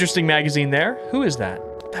 interesting magazine there. Who is that?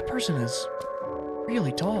 That person is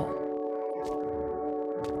really tall.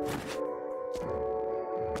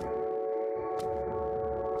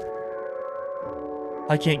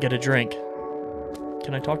 I can't get a drink.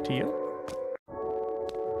 Can I talk to you?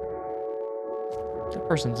 That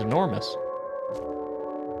person's enormous.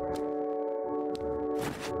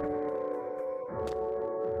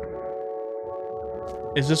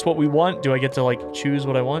 Is this what we want? Do I get to, like, choose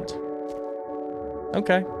what I want?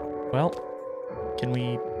 Okay. Well, can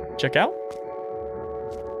we check out?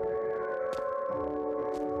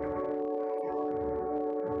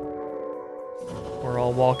 We're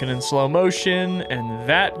all walking in slow motion, and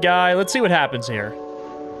that guy... Let's see what happens here.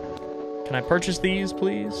 Can I purchase these,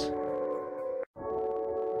 please?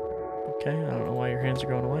 Okay, I don't know why your hands are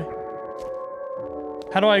going away.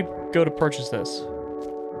 How do I go to purchase this?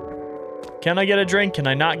 Can I get a drink? Can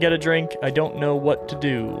I not get a drink? I don't know what to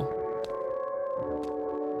do.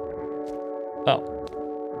 Oh.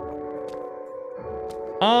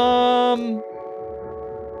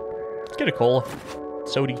 Let's get a cola.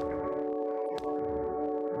 Sody.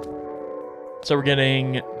 So we're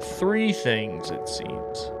getting 3 things, it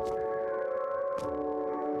seems.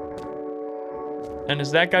 And is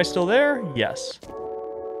that guy still there? Yes.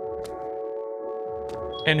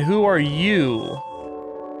 And who are you?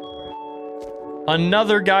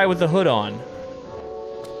 Another guy with a hood on.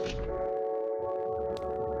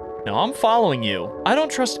 No, I'm following you. I don't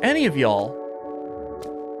trust any of y'all.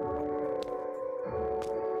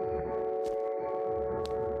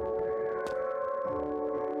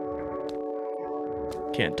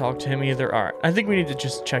 Can't talk to him either. Alright, I think we need to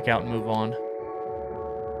just check out and move on.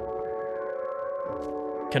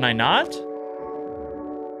 Can I not?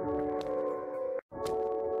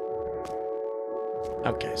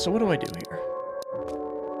 Okay, so what do I do here?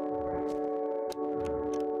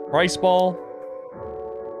 Rice ball.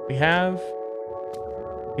 We have.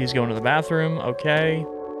 He's going to the bathroom. Okay.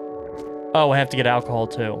 Oh, I have to get alcohol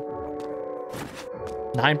too.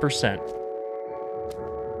 9%.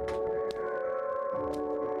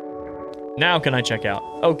 Now can I check out?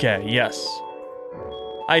 Okay, yes.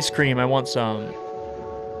 Ice cream, I want some.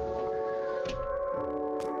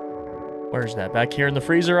 Where's that? Back here in the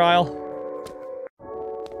freezer aisle?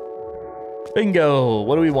 Bingo!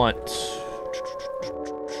 What do we want?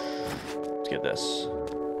 Let's get this.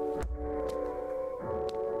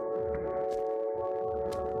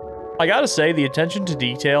 I gotta say, the attention to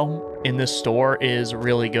detail in this store is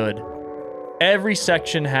really good. Every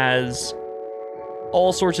section has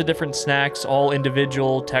all sorts of different snacks, all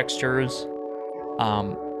individual textures.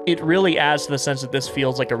 It really adds to the sense that this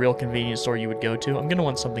feels like a real convenience store you would go to. I'm gonna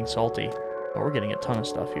want something salty. Oh, we're getting a ton of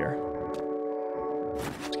stuff here.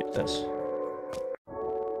 Let's get this.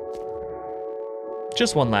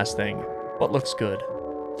 Just one last thing. What looks good?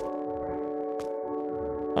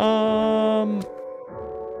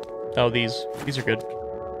 Oh, these are good.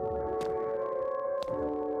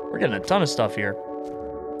 We're getting a ton of stuff here.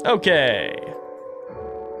 Okay.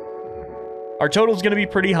 Our total's gonna be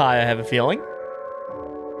pretty high, I have a feeling.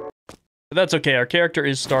 But that's okay, our character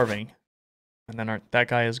is starving. And then that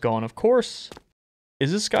guy is gone, of course.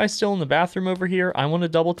 Is this guy still in the bathroom over here? I want to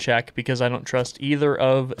double check because I don't trust either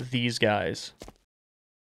of these guys.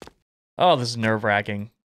 Oh, this is nerve-wracking.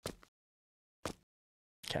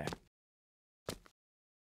 Okay.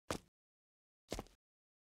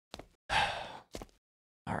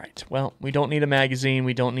 Alright, well, we don't need a magazine.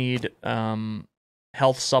 We don't need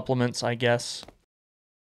health supplements, I guess.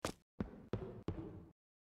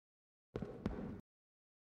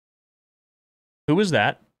 Who is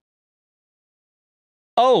that?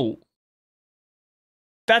 Oh!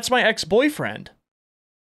 That's my ex-boyfriend.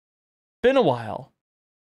 Been a while.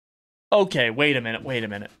 Okay, wait a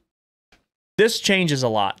minute. This changes a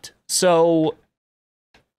lot. So,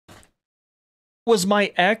 was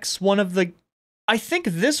my ex one of the... I think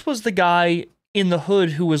this was the guy in the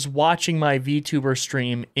hood who was watching my VTuber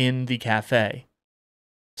stream in the cafe.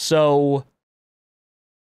 So,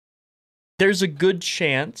 there's a good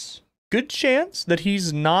chance that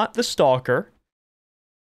he's not the stalker.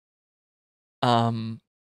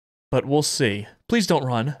 But we'll see. Please don't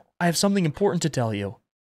run. I have something important to tell you.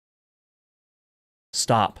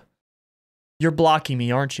 Stop. You're blocking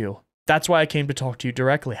me, aren't you? That's why I came to talk to you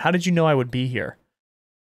directly. How did you know I would be here?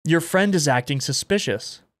 Your friend is acting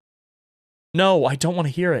suspicious. No, I don't want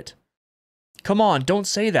to hear it. Come on, don't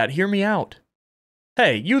say that. Hear me out.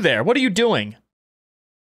 Hey, you there. What are you doing?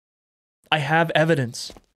 I have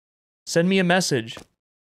evidence. Send me a message.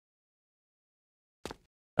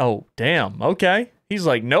 Oh, damn. Okay. He's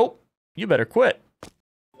like, nope. You better quit.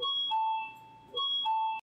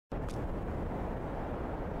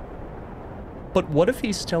 But what if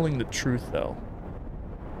he's telling the truth, though?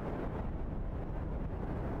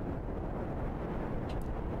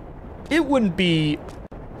 It wouldn't be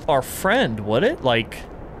our friend, would it? Like,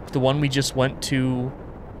 the one we just went to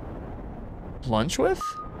lunch with?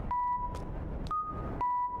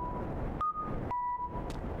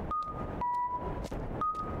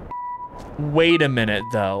 Wait a minute,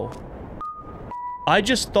 though. I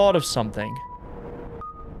just thought of something.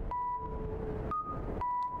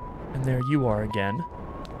 And there you are again.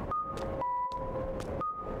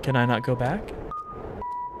 Can I not go back?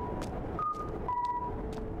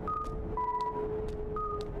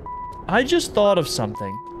 I just thought of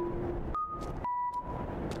something.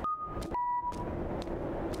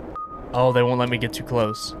 Oh, they won't let me get too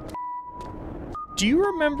close. Do you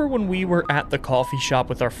remember when we were at the coffee shop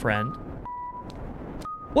with our friend?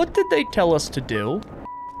 What did they tell us to do?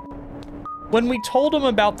 When we told them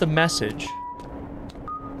about the message,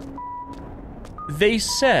 they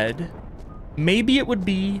said maybe it would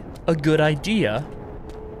be a good idea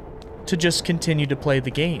to just continue to play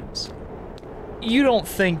the games. You don't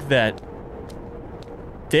think that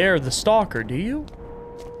they're the stalker, do you?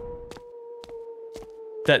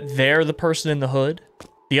 That they're the person in the hood?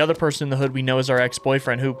 The other person in the hood we know is our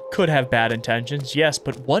ex-boyfriend who could have bad intentions, yes,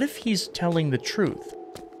 but what if he's telling the truth?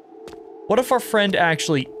 What if our friend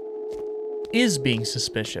actually is being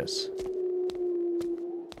suspicious?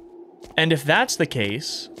 And if that's the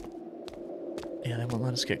case... Yeah, they won't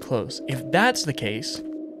let us get close. If that's the case,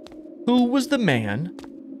 who was the man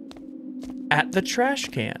at the trash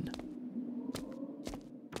can?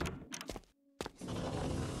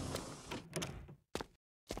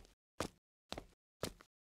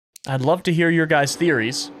 I'd love to hear your guys'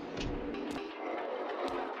 theories,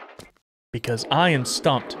 because I am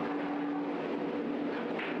stumped.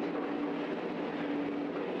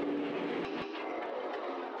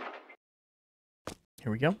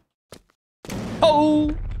 Here we go.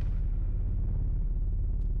 Oh!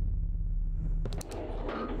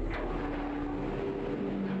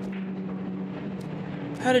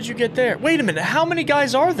 How did you get there? Wait a minute, how many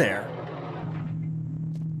guys are there?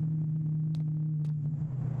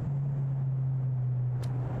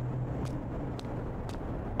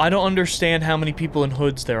 I don't understand how many people in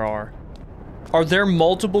hoods there are. Are there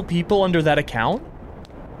multiple people under that account?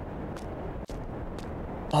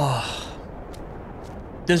 Oh.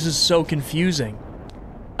 This is so confusing.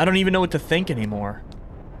 I don't even know what to think anymore.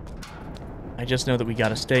 I just know that we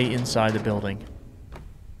gotta stay inside the building.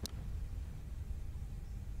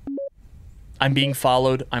 I'm being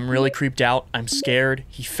followed. I'm really creeped out. I'm scared.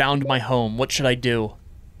 He found my home. What should I do?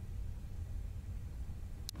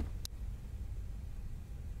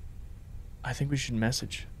 I think we should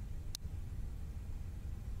message.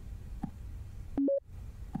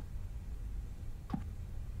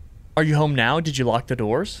 Are you home now? Did you lock the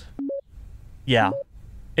doors? Yeah.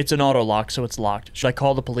 It's an auto lock, so it's locked. Should I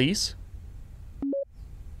call the police?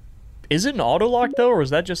 Is it an auto lock, though, or is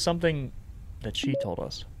that just something that she told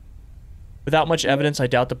us? Without much evidence, I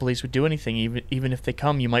doubt the police would do anything. Even if they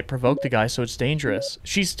come, you might provoke the guy, so it's dangerous.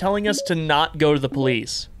 She's telling us to not go to the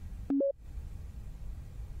police.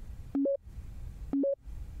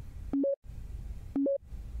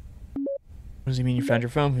 What does he mean you found your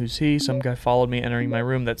phone? Who's he? Some guy followed me entering my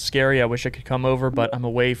room. That's scary. I wish I could come over, but I'm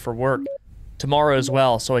away for work. Tomorrow as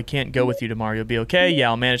well, so I can't go with you tomorrow. You'll be okay?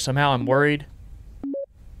 Yeah, I'll manage somehow. I'm worried.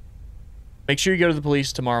 Make sure you go to the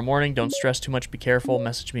police tomorrow morning. Don't stress too much. Be careful.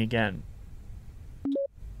 Message me again.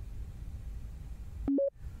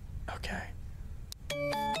 Okay.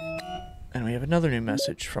 And we have another new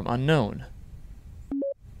message from unknown.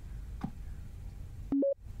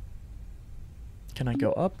 Can I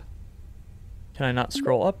go up? Can I not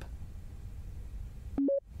scroll up?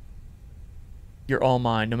 You're all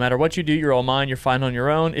mine. No matter what you do, you're all mine. You're fine on your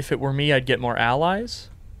own. If it were me, I'd get more allies.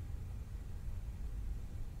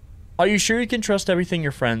 Are you sure you can trust everything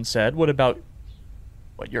your friend said? What about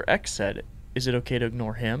what your ex said? Is it okay to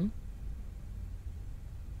ignore him?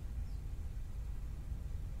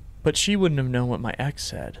 But she wouldn't have known what my ex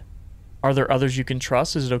said. Are there others you can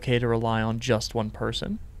trust? Is it okay to rely on just one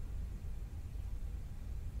person?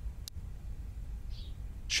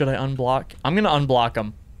 Should I unblock? I'm gonna unblock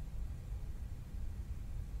him.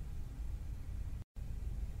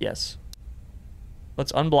 Yes.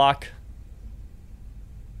 Let's unblock.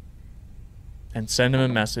 And send him a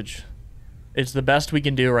message. It's the best we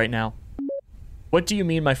can do right now. What do you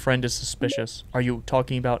mean my friend is suspicious? Are you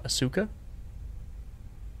talking about Asuka?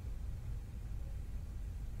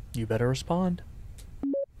 You better respond.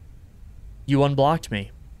 You unblocked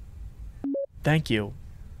me. Thank you.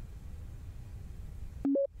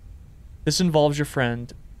 This involves your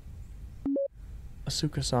friend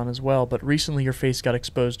Asuka-san as well, but recently your face got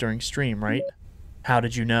exposed during stream, right? How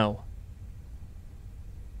did you know?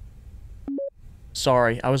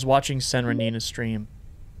 Sorry, I was watching Senranina's stream.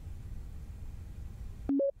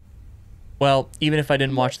 Well, even if I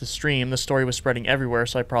didn't watch the stream, the story was spreading everywhere,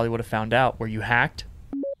 so I probably would have found out. Were you hacked?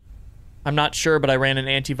 I'm not sure, but I ran an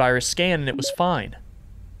antivirus scan and it was fine.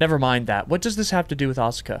 Never mind that. What does this have to do with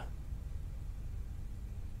Asuka?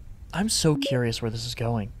 I'm so curious where this is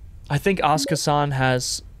going. I think Asuka-san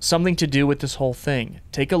has something to do with this whole thing.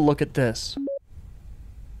 Take a look at this.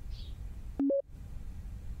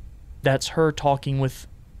 That's her talking with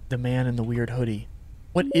the man in the weird hoodie.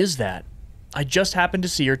 What is that? I just happened to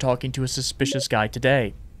see her talking to a suspicious guy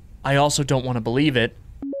today. I also don't want to believe it.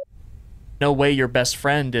 No way your best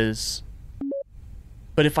friend is...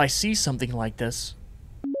 But if I see something like this...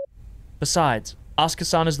 Besides,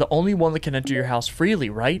 Asuka-san is the only one that can enter your house freely,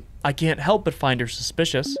 right? I can't help but find her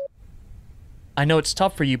suspicious. I know it's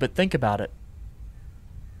tough for you, but think about it.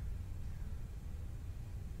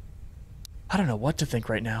 I don't know what to think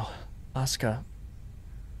right now. Asuka.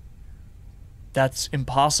 That's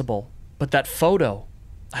impossible. But that photo.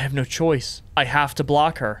 I have no choice. I have to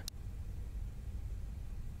block her.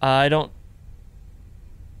 I don't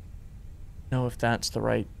know if that's the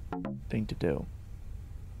right thing to do.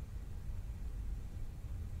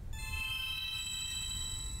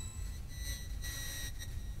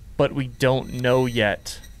 But we don't know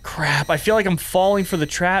yet. Crap, I feel like I'm falling for the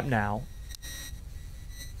trap now.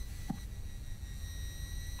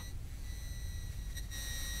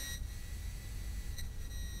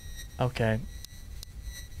 Okay.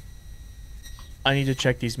 I need to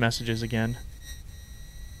check these messages again.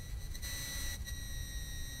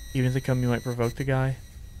 Even if they come, you might provoke the guy.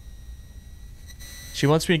 She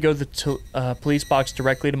wants me to go to the police box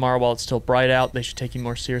directly tomorrow while it's still bright out. They should take you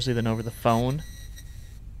more seriously than over the phone.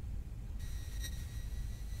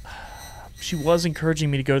 She was encouraging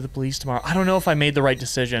me to go to the police tomorrow. I don't know if I made the right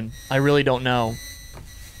decision. I really don't know.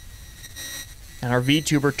 And our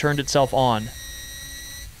VTuber turned itself on.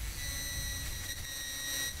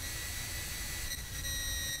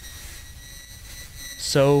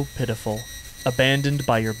 So pitiful. Abandoned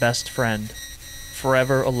by your best friend.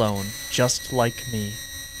 Forever alone, just like me.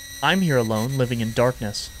 I'm here alone, living in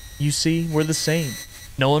darkness. You see, we're the same.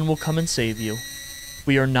 No one will come and save you.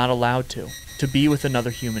 We are not allowed to be with another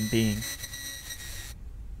human being.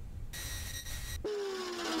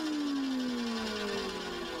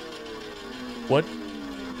 What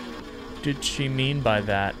did she mean by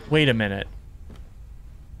that? Wait a minute.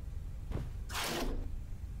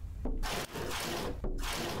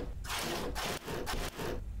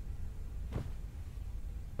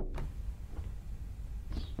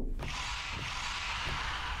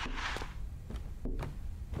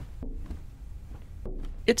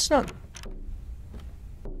 It's not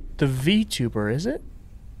the VTuber, is it?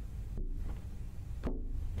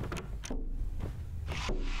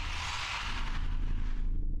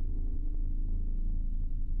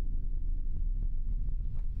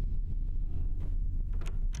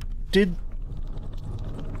 Did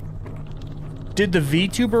the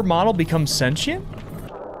VTuber model become sentient?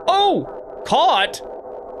 Oh! Caught!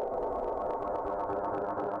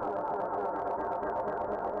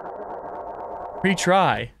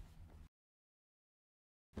 Retry.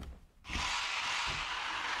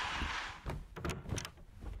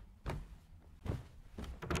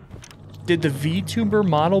 Did the VTuber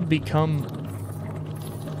model become...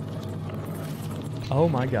 Oh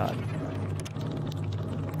my god.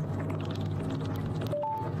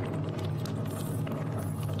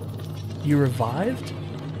 You revived?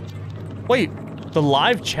 Wait, the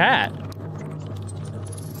live chat?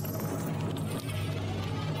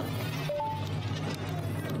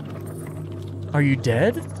 Are you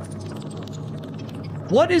dead?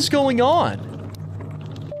 What is going on?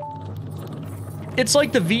 It's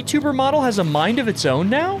like the VTuber model has a mind of its own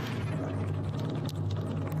now?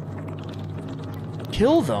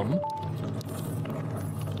 Kill them?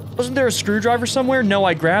 Wasn't there a screwdriver somewhere? No,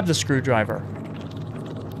 I grabbed the screwdriver.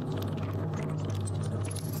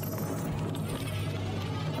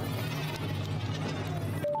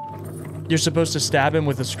 You're supposed to stab him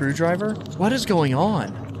with a screwdriver? What is going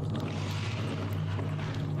on?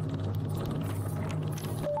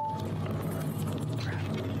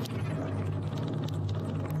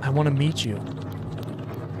 I want to meet you.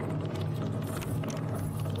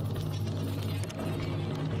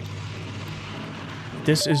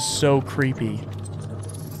 This is so creepy.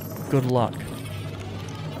 Good luck.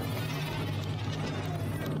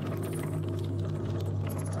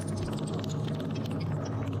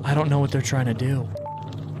 I don't know what they're trying to do.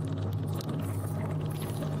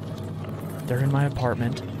 They're in my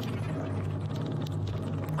apartment.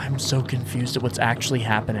 I'm so confused at what's actually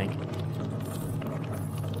happening.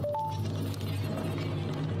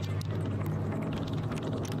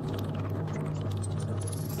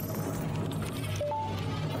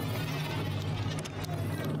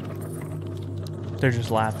 They're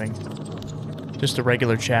just laughing. Just a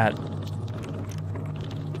regular chat.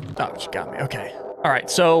 Oh, she got me. Okay. All right,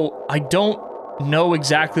 so I don't know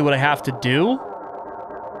exactly what I have to do.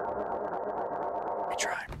 Let me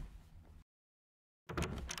try.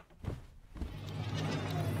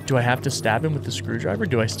 Do I have to stab him with the screwdriver?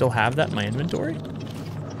 Do I still have that in my inventory?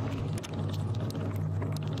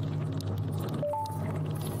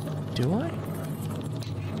 Do I?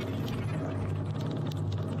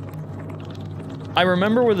 I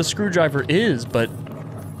remember where the screwdriver is, but...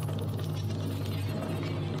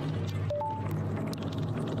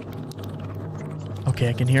 Okay,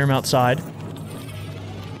 I can hear him outside.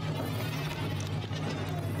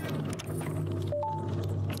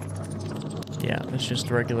 Yeah, it's just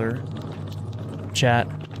regular chat.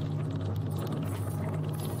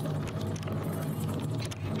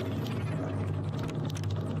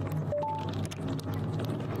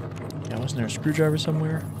 Yeah, wasn't there a screwdriver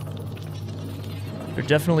somewhere? There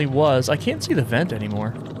definitely was. I can't see the vent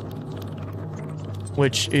anymore.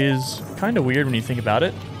 Which is kind of weird when you think about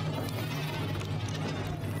it.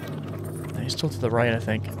 He's still to the right, I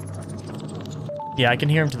think. Yeah, I can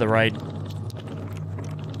hear him to the right.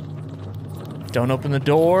 Don't open the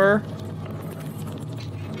door.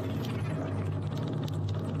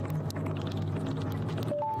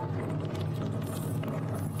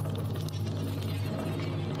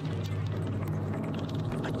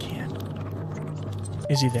 I can't.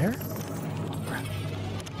 Is he there? Oh, crap.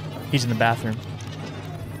 He's in the bathroom.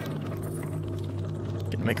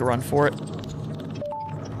 Gonna make a run for it.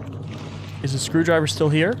 Is the screwdriver still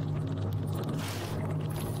here?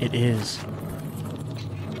 It is.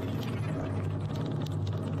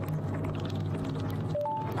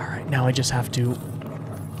 Alright, now I just have to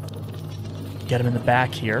get him in the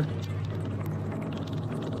back here.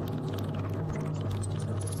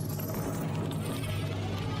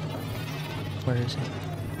 Where is he?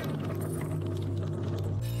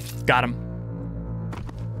 Got him.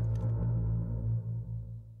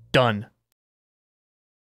 Done.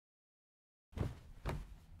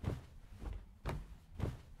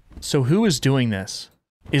 So who is doing this?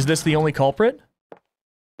 Is this the only culprit?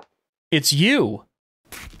 It's you!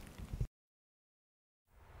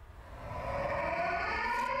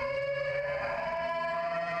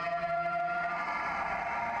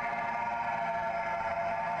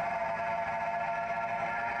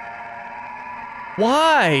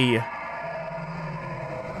 Why?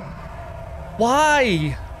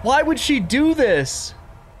 Why? Why would she do this?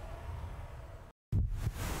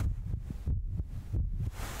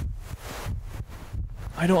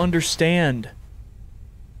 I don't understand.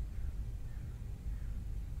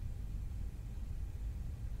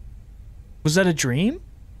 Was that a dream?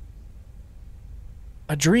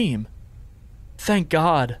 A dream. Thank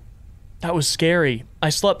God. That was scary.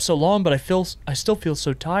 I slept so long, but I still feel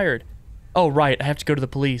so tired. Oh, right, I have to go to the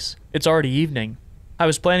police. It's already evening. I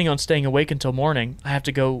was planning on staying awake until morning. I have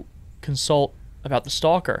to go consult about the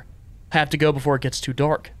stalker. I have to go before it gets too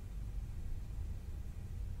dark.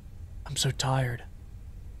 I'm so tired.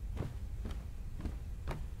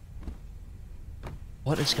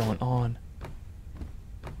 What is going on?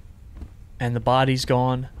 And the body's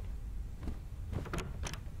gone.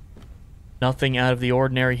 Nothing out of the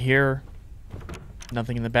ordinary here.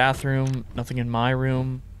 Nothing in the bathroom. Nothing in my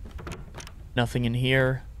room. Nothing in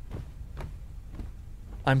here.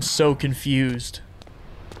 I'm so confused.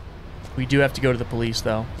 We do have to go to the police,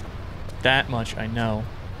 though. That much I know.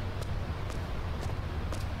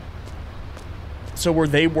 So were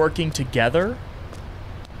they working together?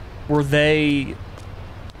 Were they...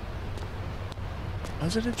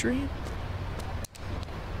 Was it a dream?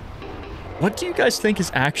 What do you guys think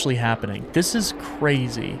is actually happening? This is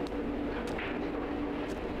crazy.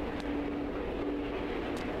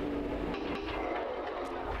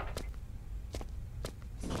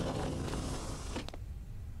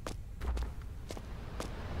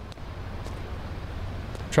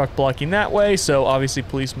 Truck blocking that way, so obviously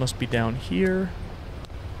police must be down here.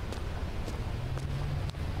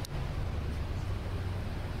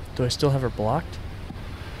 Do I still have her blocked?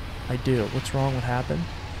 I do. What's wrong? What happened?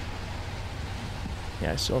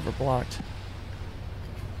 Yeah, I still have her blocked.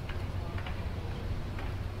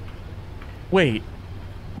 Wait.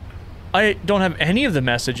 I don't have any of the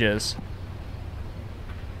messages.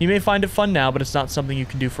 You may find it fun now, but it's not something you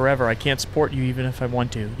can do forever. I can't support you even if I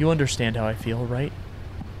want to. You understand how I feel, right?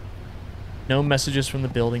 No messages from the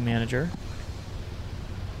building manager.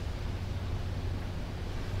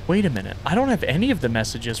 Wait a minute. I don't have any of the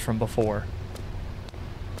messages from before.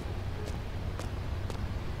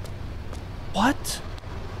 What?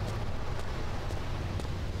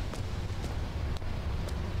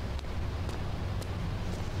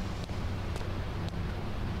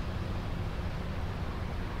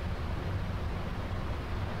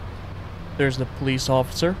 There's the police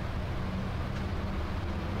officer.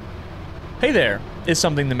 Hey there. Is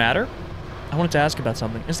something the matter? I wanted to ask about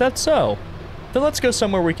something. Is that so? Then let's go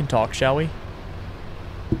somewhere we can talk, shall we?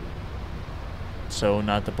 So,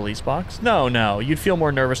 not the police box? No. You'd feel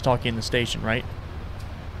more nervous talking in the station, right?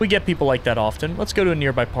 We get people like that often. Let's go to a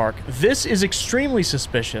nearby park. This is extremely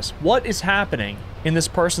suspicious. What is happening in this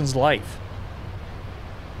person's life?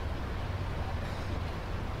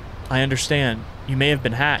 I understand. You may have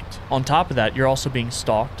been hacked. On top of that, you're also being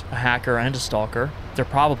stalked. A hacker and a stalker. They're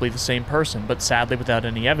probably the same person, but sadly without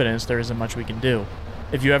any evidence, there isn't much we can do.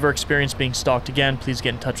 If you ever experience being stalked again, please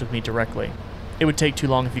get in touch with me directly. It would take too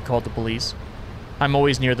long if you called the police. I'm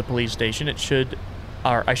always near the police station.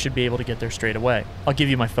 I should be able to get there straight away. I'll give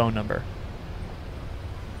you my phone number.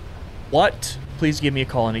 What? Please give me a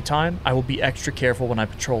call anytime. I will be extra careful when I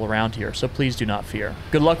patrol around here, so please do not fear.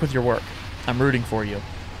 Good luck with your work. I'm rooting for you.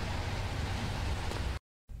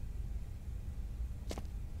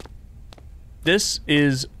 This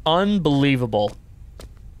is unbelievable.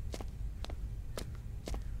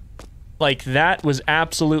 Like, that was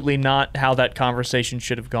absolutely not how that conversation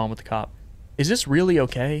should have gone with the cop. Is this really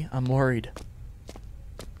okay? I'm worried.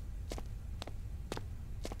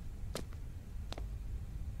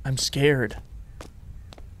 I'm scared.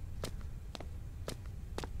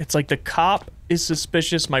 It's like the cop is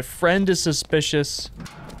suspicious, my friend is suspicious,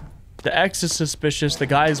 the ex is suspicious, the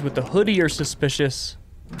guys with the hoodie are suspicious.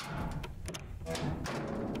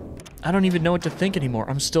 I don't even know what to think anymore.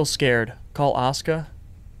 I'm still scared. Call Asuka?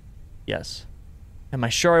 Yes. Am I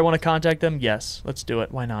sure I want to contact them? Yes. Let's do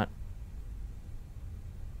it. Why not?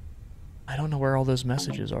 I don't know where all those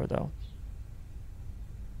messages are, though.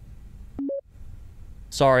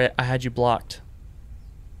 Sorry, I had you blocked.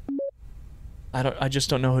 I just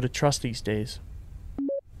don't know who to trust these days.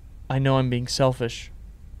 I know I'm being selfish.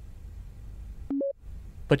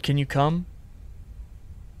 But can you come?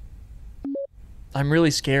 I'm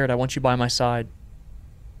really scared. I want you by my side.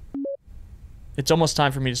 It's almost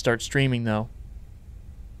time for me to start streaming, though.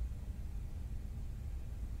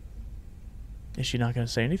 Is she not going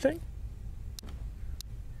to say anything?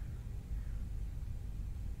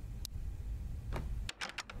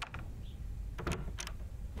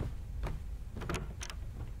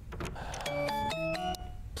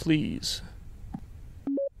 Please.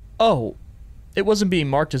 Oh, it wasn't being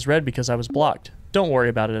marked as red because I was blocked. Don't worry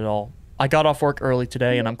about it at all. I got off work early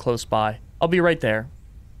today and I'm close by. I'll be right there.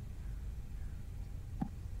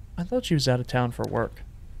 I thought she was out of town for work.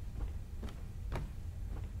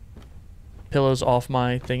 Pillows off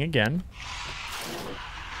my thing again.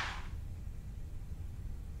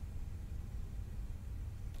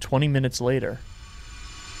 "20 minutes later.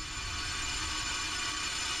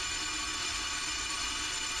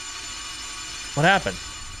 What happened?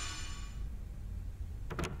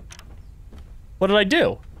 What did I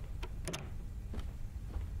do?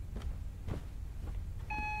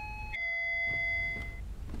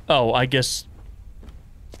 Oh, I guess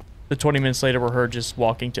the 20 minutes later were her just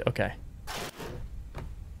walking to... Okay.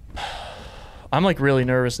 I'm like really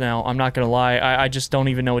nervous now. I'm not gonna lie. I just don't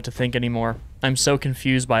even know what to think anymore. I'm so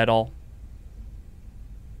confused by it all.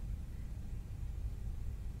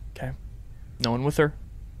 Okay. No one with her.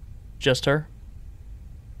 Just her.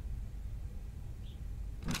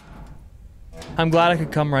 I'm glad I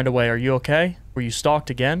could come right away. Are you okay? Were you stalked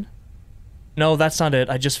again? No, that's not it.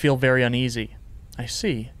 I just feel very uneasy. I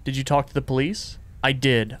see. Did you talk to the police? I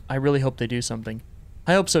did. I really hope they do something.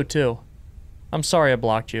 I hope so too. I'm sorry I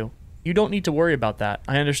blocked you. You don't need to worry about that.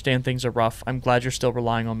 I understand things are rough. I'm glad you're still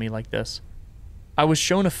relying on me like this. I was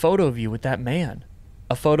shown a photo of you with that man.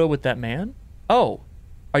 A photo with that man? Oh,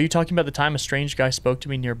 are you talking about the time a strange guy spoke to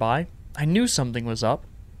me nearby? I knew something was up.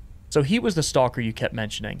 So he was the stalker you kept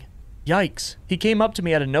mentioning. Yikes. He came up to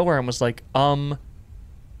me out of nowhere and was like,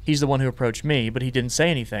 He's the one who approached me, but he didn't say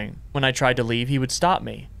anything. When I tried to leave, he would stop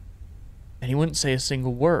me. And he wouldn't say a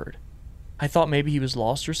single word. I thought maybe he was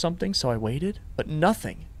lost or something, so I waited, but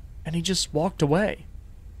nothing. And he just walked away.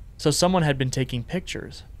 So someone had been taking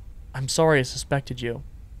pictures. I'm sorry I suspected you.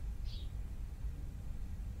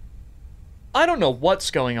 I don't know what's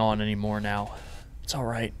going on anymore now. It's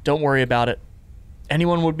alright. Don't worry about it.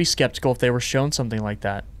 Anyone would be skeptical if they were shown something like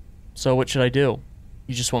that. So what should I do?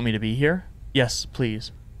 You just want me to be here? Yes,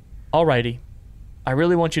 please. Alrighty. I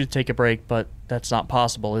really want you to take a break, but that's not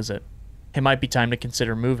possible, is it? It might be time to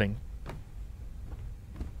consider moving.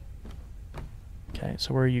 Okay,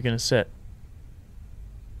 so where are you gonna sit?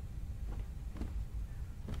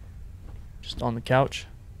 Just on the couch?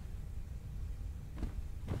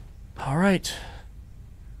 Alright.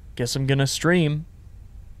 Guess I'm gonna stream.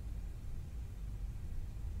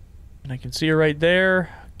 And I can see her right there.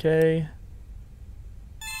 Okay.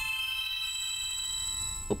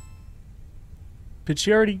 Oh. Did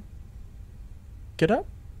she already get up?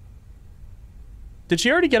 Did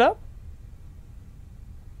she already get up?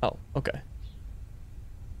 Oh, okay.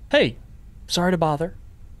 Hey, sorry to bother.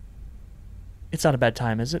 It's not a bad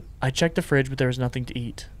time, is it? I checked the fridge, but there was nothing to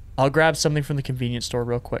eat. I'll grab something from the convenience store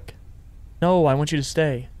real quick. No, I want you to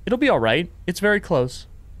stay. It'll be alright. It's very close.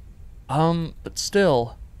 But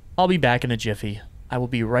still, I'll be back in a jiffy. I will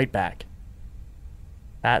be right back.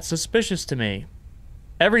 That's suspicious to me.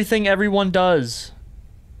 Everything everyone does.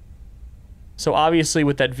 So obviously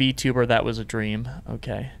with that VTuber, that was a dream.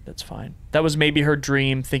 Okay, that's fine. That was maybe her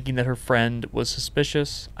dream, thinking that her friend was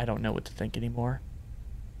suspicious. I don't know what to think anymore.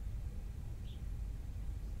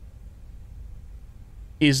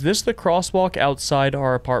 Is this the crosswalk outside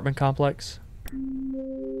our apartment complex?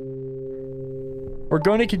 We're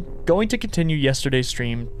going to continue yesterday's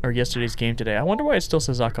stream, or yesterday's game today. I wonder why it still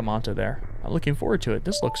says Akamanto there. I'm looking forward to it.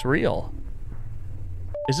 This looks real.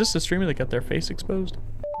 Is this the streamer that got their face exposed?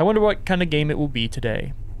 I wonder what kind of game it will be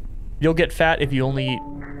today. You'll get fat if you only eat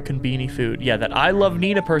conbini food. Yeah, that I Love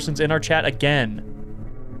Nina person's in our chat again.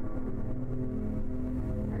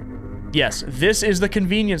 Yes, this is the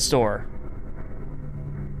convenience store.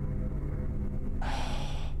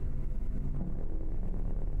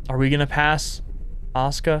 Are we gonna pass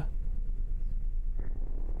Asuka?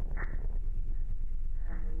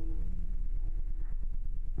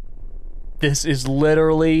 This is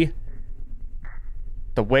literally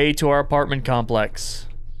the way to our apartment complex.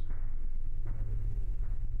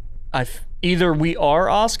 Either we are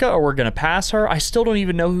Asuka or we're gonna pass her. I still don't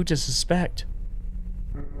even know who to suspect.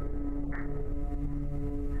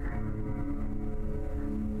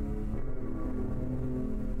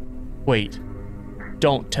 Wait.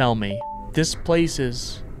 Don't tell me. This place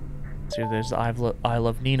is... See, there's the I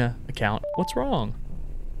Love Nina account. What's wrong?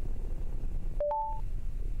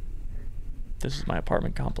 This is my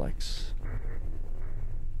apartment complex.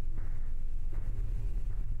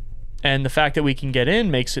 And the fact that we can get in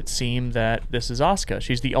makes it seem that this is Asuka.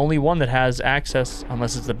 She's the only one that has access,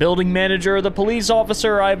 unless it's the building manager or the police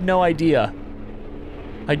officer. I have no idea.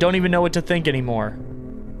 I don't even know what to think anymore.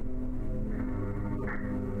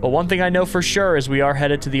 But one thing I know for sure is we are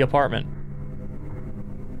headed to the apartment.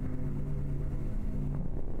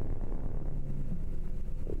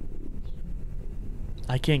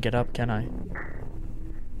 I can't get up, can I?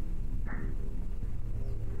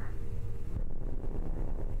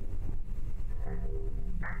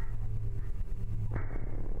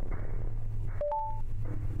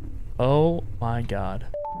 Oh my God.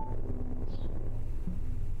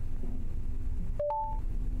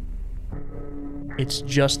 It's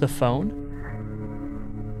just the phone?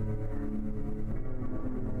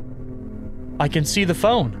 I can see the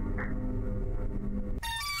phone.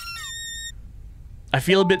 I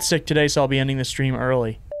feel a bit sick today, so I'll be ending the stream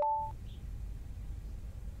early.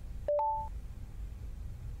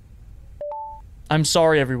 I'm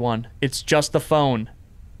sorry, everyone. It's just the phone.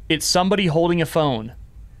 It's somebody holding a phone.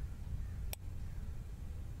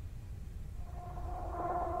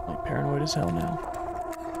 I'm like paranoid as hell now.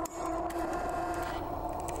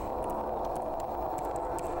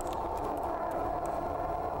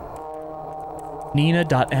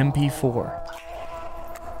 Nina.mp4.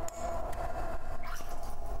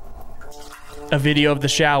 A video of the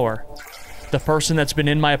shower. The person that's been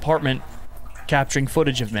in my apartment capturing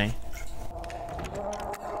footage of me.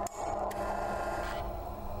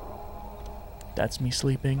 That's me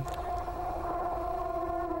sleeping.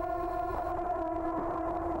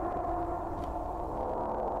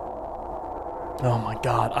 Oh my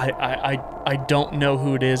God, I don't know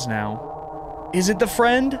who it is now. Is it the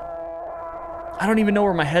friend? I don't even know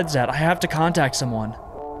where my head's at. I have to contact someone.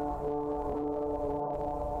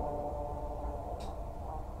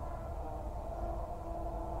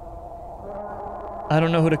 I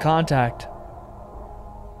don't know who to contact.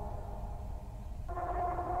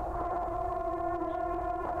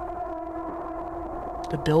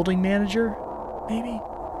 The building manager? Maybe?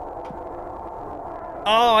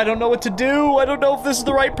 Oh, I don't know what to do. I don't know if this is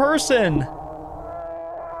the right person.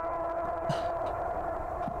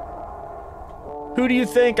 Who do you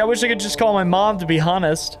think? I wish I could just call my mom, to be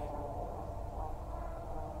honest.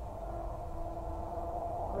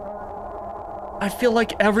 I feel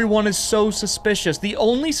like everyone is so suspicious. The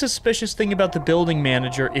only suspicious thing about the building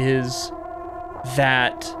manager is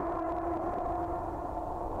that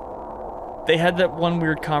they had that one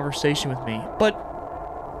weird conversation with me. But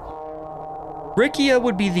Rikia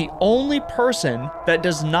would be the only person that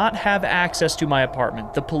does not have access to my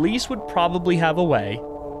apartment. The police would probably have a way.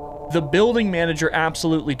 The building manager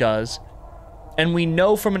absolutely does. And we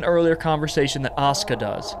know from an earlier conversation that Asuka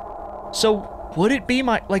does. So would it be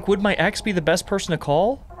would my ex be the best person to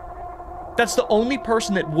call? That's the only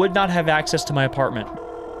person that would not have access to my apartment.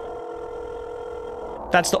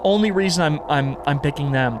 That's the only reason I'm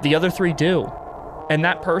picking them. The other three do. And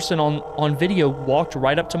that person on video walked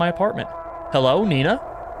right up to my apartment. Hello, Nina?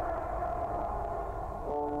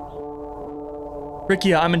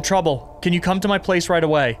 Rikia, I'm in trouble. Can you come to my place right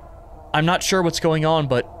away? I'm not sure what's going on,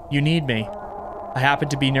 but you need me. I happen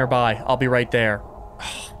to be nearby. I'll be right there.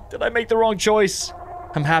 Did I make the wrong choice?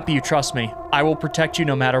 I'm happy you trust me. I will protect you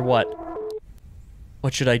no matter what.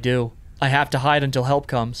 What should I do? I have to hide until help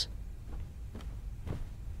comes.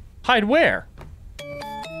 Hide where?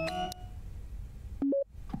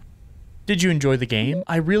 Did you enjoy the game?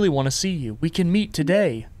 I really want to see you. We can meet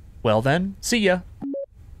today. Well then, see ya.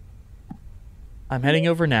 I'm heading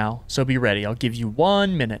over now, so be ready. I'll give you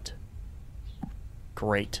 1 minute.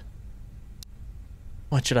 Great.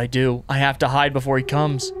 What should I do? I have to hide before he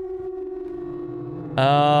comes.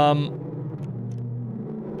 Gonna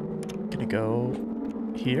go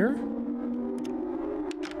here.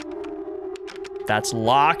 That's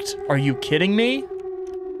locked. Are you kidding me?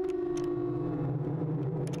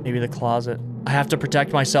 Maybe the closet. I have to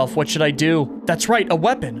protect myself. What should I do? That's right, a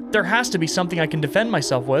weapon. There has to be something I can defend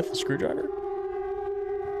myself with. A screwdriver.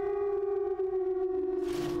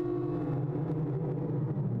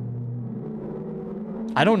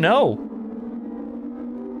 I don't know.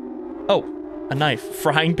 Oh, a knife.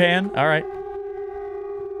 Frying pan? All right.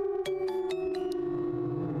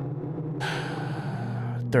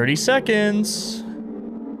 "30 seconds.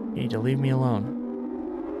 You need to leave me alone."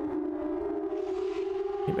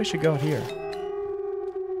 Maybe I should go out here.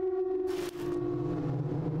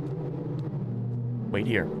 Wait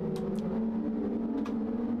here.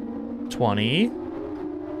 20.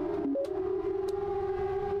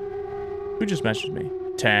 Who just messaged me?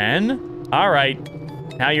 10. All right.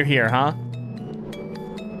 Now you're here, huh?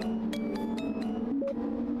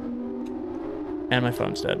 And my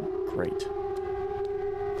phone's dead. Great.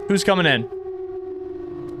 Who's coming in?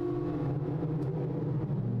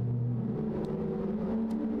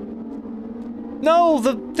 No,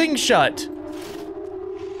 the thing's shut.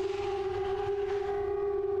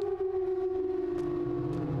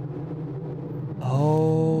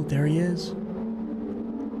 Oh, there he is.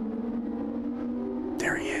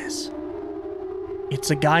 There he is. It's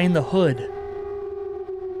a guy in the hood.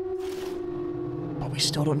 But we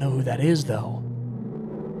still don't know who that is, though.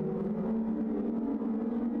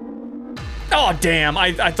 Oh, damn.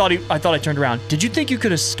 I thought I turned around. Did you think you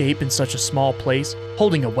could escape in such a small place,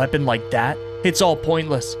 holding a weapon like that? It's all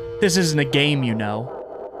pointless. This isn't a game, you know.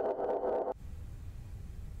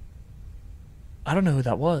 I don't know who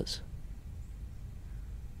that was.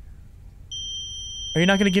 Are you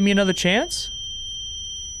not going to give me another chance?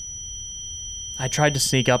 I tried to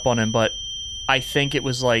sneak up on him, but I think it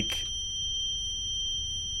was like...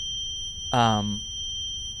 Oh,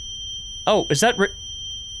 is that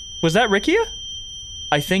was that Rikia?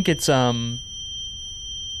 I think it's,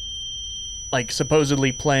 like,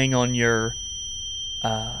 supposedly playing on your,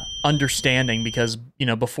 understanding, because, you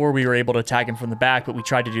know, before we were able to attack him from the back, but we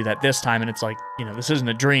tried to do that this time, and it's like, you know, this isn't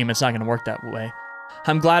a dream, it's not gonna work that way.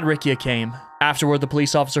 I'm glad Rikia came. Afterward, the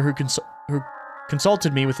police officer who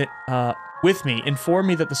consulted me with me informed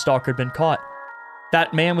me that the stalker had been caught.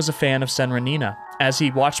 That man was a fan of Senra Nina. As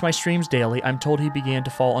he watched my streams daily, I'm told he began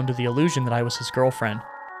to fall under the illusion that I was his girlfriend.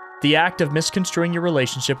 The act of misconstruing your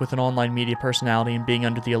relationship with an online media personality and being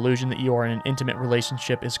under the illusion that you are in an intimate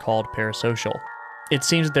relationship is called parasocial. It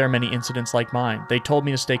seems that there are many incidents like mine. They told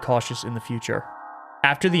me to stay cautious in the future.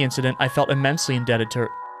 After the incident, I felt immensely indebted to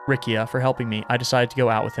Rikia for helping me. I decided to go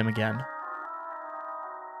out with him again.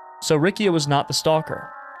 So Rikia was not the stalker.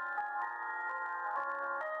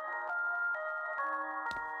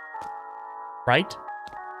 Right?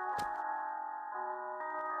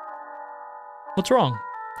 What's wrong?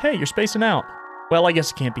 Hey, you're spacing out. Well, I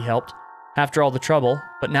guess it can't be helped. After all the trouble,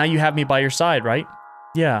 but now you have me by your side, right?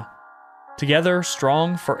 Yeah. Together,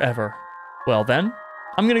 strong, forever. Well then,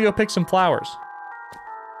 I'm gonna go pick some flowers.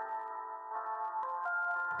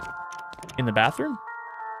 In the bathroom?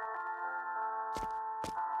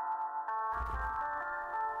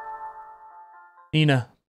 Nina,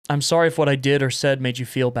 I'm sorry if what I did or said made you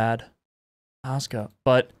feel bad. Asuka,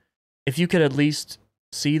 but if you could at least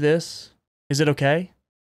see this, is it okay?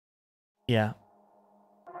 Yeah.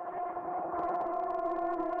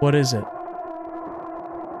 What is it?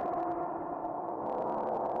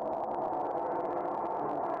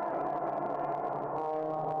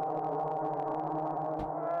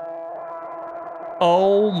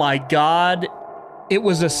 Oh my god. It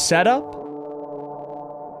was a setup?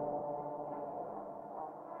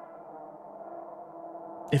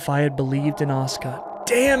 If I had believed in Asuka.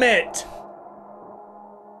 Damn it!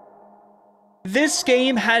 This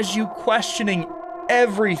game has you questioning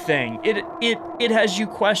everything. It has you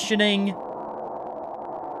questioning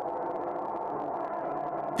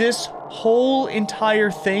this whole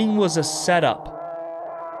entire thing was a setup.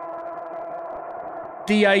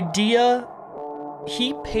 The idea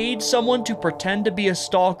he paid someone to pretend to be a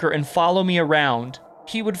stalker and follow me around.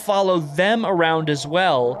 He would follow them around as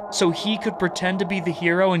well, so he could pretend to be the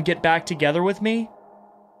hero and get back together with me?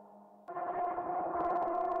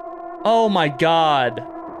 Oh my god.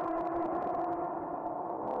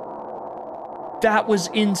 That was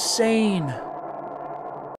insane.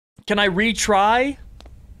 Can I retry?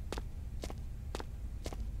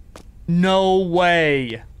 No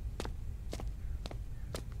way.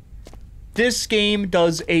 This game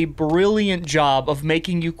does a brilliant job of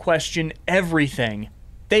making you question everything.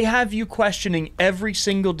 They have you questioning every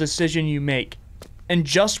single decision you make. And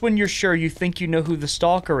just when you're sure you think you know who the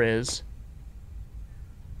stalker is,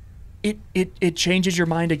 it changes your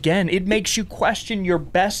mind again. It makes you question your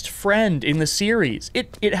best friend in the series.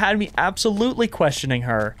 It had me absolutely questioning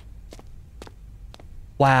her.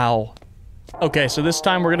 Wow. Okay, so this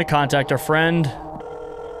time we're gonna contact our friend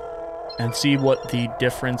and see what the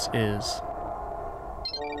difference is.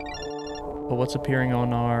 But what's appearing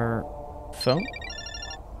on our phone?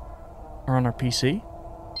 Or on our PC?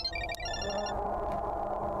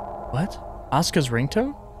 What? Asuka's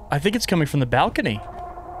ringtone? I think it's coming from the balcony.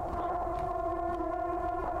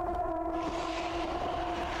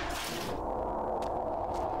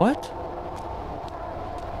 What?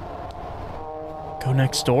 Go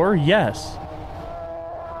next door? Yes.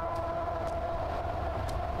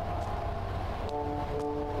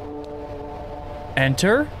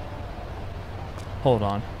 Enter? Hold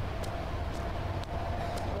on.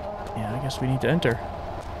 Yeah, I guess we need to enter.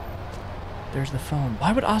 There's the phone.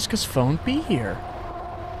 Why would Asuka's phone be here?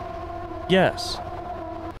 Yes.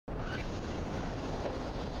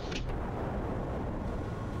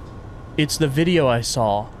 It's the video I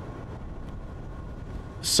saw.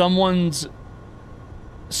 Someone's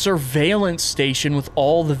surveillance station with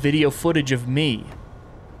all the video footage of me.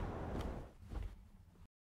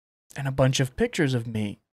 And a bunch of pictures of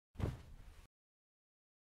me.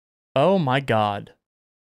 Oh my god.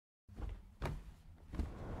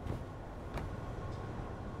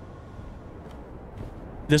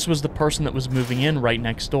 This was the person that was moving in right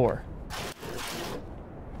next door.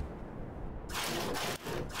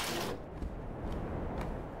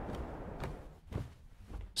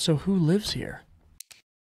 So who lives here?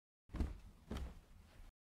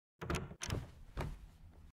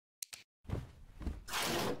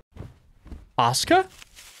 Asuka?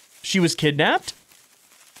 She was kidnapped?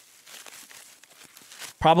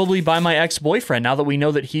 Probably by my ex-boyfriend, now that we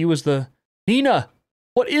know that he was the... Nina!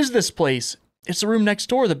 What is this place? It's the room next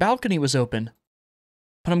door. The balcony was open.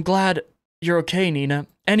 But I'm glad you're okay, Nina.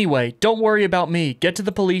 Anyway, don't worry about me. Get to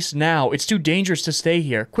the police now. It's too dangerous to stay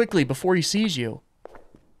here. Quickly, before he sees you.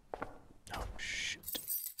 Oh, shit.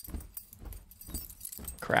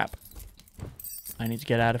 Crap. I need to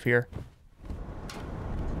get out of here.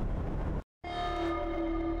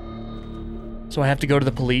 So I have to go to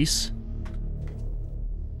the police?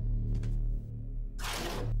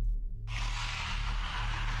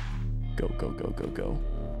 Go, go, go, go, go.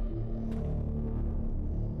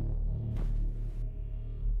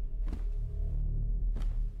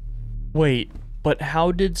 Wait, but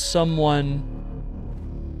how did someone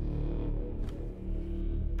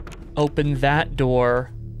open that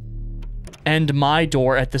door and my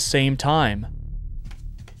door at the same time?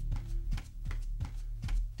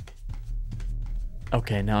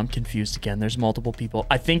 Okay, now I'm confused again. There's multiple people.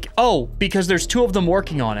 I think... Oh, because there's two of them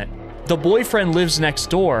working on it. The boyfriend lives next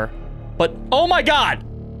door, but... Oh my god!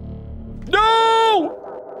 No!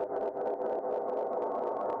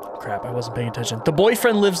 Crap, I wasn't paying attention. The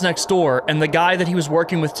boyfriend lives next door, and the guy that he was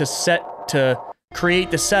working with to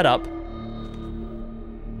create the setup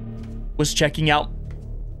was checking out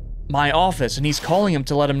my office, and he's calling him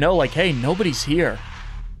to let him know, like, hey, nobody's here.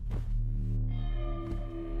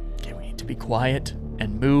 Okay, we need to be quiet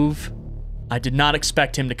and move. I did not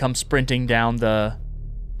expect him to come sprinting down the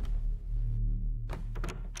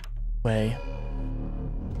way.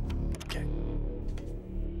 Okay.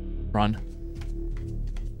 Run.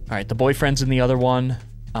 Alright, the boyfriend's in the other one.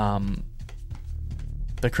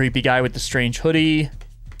 The creepy guy with the strange hoodie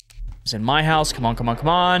is in my house. Come on, come on, come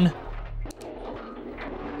on.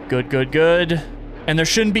 Good, good, good. And there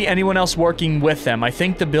shouldn't be anyone else working with them. I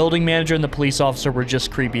think the building manager and the police officer were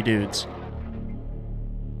just creepy dudes.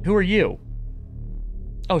 Who are you?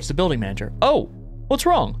 Oh, it's the building manager. Oh, what's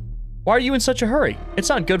wrong? Why are you in such a hurry? It's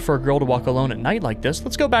not good for a girl to walk alone at night like this.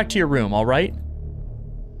 Let's go back to your room, all right?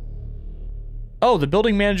 Oh, the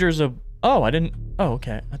building manager's a... Oh, I didn't... Oh,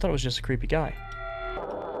 okay. I thought it was just a creepy guy.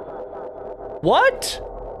 What?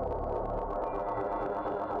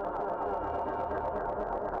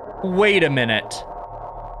 Wait a minute.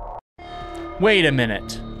 Wait a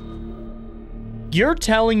minute. You're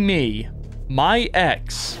telling me my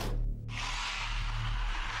ex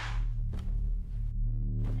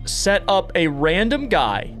set up a random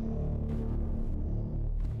guy,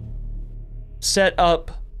 set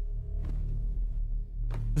up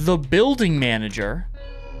the building manager,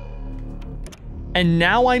 and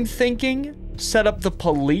now I'm thinking set up the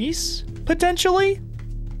police, potentially?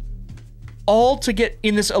 All to get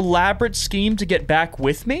in this elaborate scheme to get back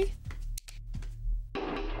with me?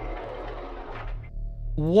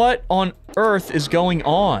 What on earth is going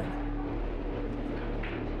on?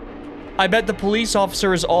 I bet the police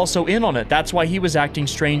officer is also in on it. That's why he was acting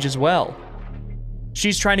strange as well.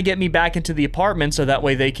 She's trying to get me back into the apartment so that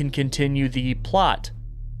way they can continue the plot.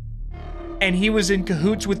 And he was in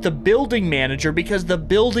cahoots with the building manager because the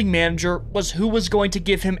building manager was who was going to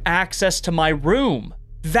give him access to my room.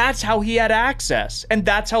 That's how he had access. And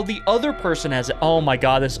that's how the other person has it. Oh my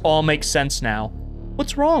god, this all makes sense now.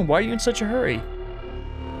 What's wrong? Why are you in such a hurry?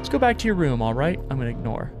 Let's go back to your room, all right? I'm gonna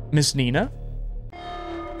ignore. Miss Nina?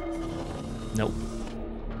 Nope.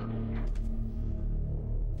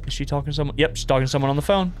 Is she talking to someone? Yep, she's talking to someone on the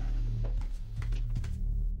phone.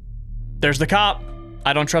 There's the cop.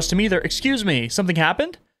 I don't trust him either. Excuse me, something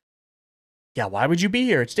happened? Yeah, why would you be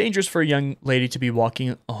here? It's dangerous for a young lady to be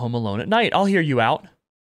walking home alone at night. I'll hear you out.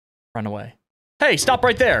 Run away. Hey, stop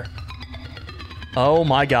right there. Oh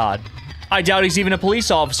my god. I doubt he's even a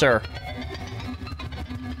police officer.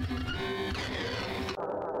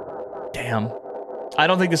 Damn. I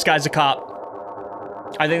don't think this guy's a cop.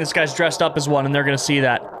 I think this guy's dressed up as one and they're gonna see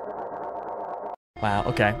that. Wow,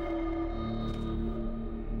 okay.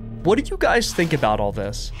 What do you guys think about all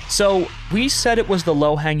this? So, we said it was the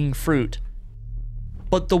low-hanging fruit,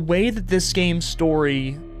 but the way that this game's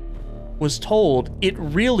story was told, it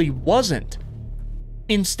really wasn't.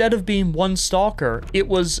 Instead of being one stalker, it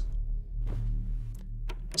was...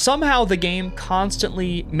 Somehow the game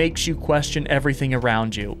constantly makes you question everything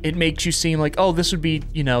around you. It makes you seem like, oh, this would be,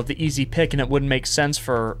 you know, the easy pick, and it wouldn't make sense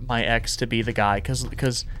for my ex to be the guy,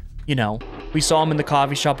 because you know, we saw him in the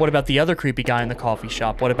coffee shop. What about the other creepy guy in the coffee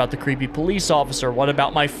shop? What about the creepy police officer? What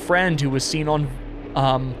about my friend who was seen on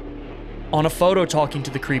a photo talking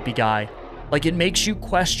to the creepy guy? Like, it makes you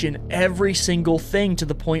question every single thing to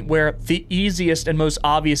the point where the easiest and most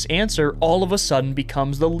obvious answer all of a sudden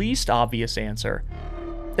becomes the least obvious answer.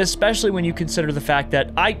 Especially when you consider the fact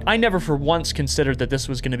that I never for once considered that this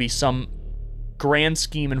was going to be some grand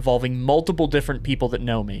scheme involving multiple different people that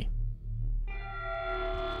know me.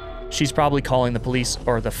 She's probably calling the police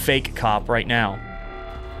or the fake cop right now.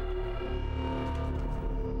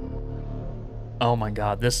 Oh my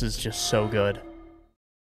god, this is just so good.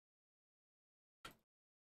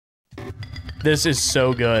 This is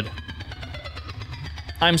so good.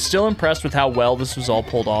 I'm still impressed with how well this was all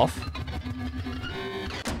pulled off.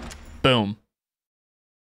 Boom.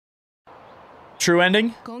 True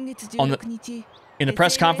ending? In the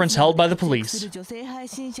press conference held by the police.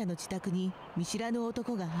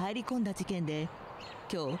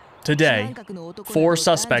 Today, 4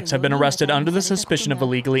 suspects have been arrested under the suspicion of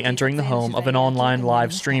illegally entering the home of an online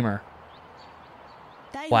live streamer.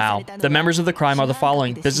 Wow. The members of the crime are the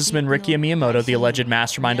following: businessman Ricky Miyamoto, the alleged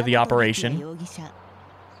mastermind of the operation.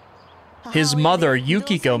 His mother,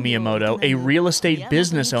 Yukiko Miyamoto, a real estate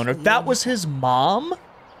business owner. That was his mom?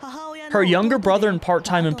 Her younger brother and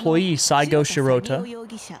part-time employee, Saigo Shirota.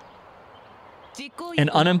 An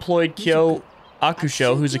unemployed Kyo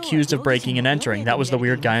Akusho, who's accused of breaking and entering. That was the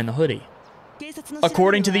weird guy in the hoodie.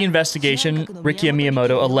 According to the investigation, Ricky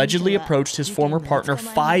Miyamoto allegedly approached his former partner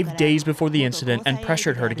 5 days before the incident and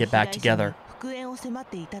pressured her to get back together.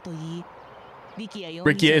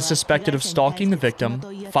 Ricky is suspected of stalking the victim,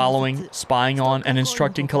 following, spying on, and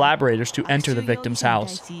instructing collaborators to enter the victim's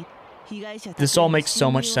house. This all makes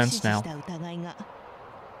so much sense now.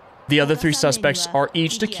 The other three suspects are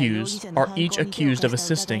each accused of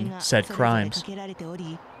assisting said crimes.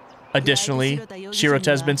 Additionally, Shirota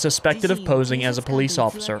has been suspected of posing as a police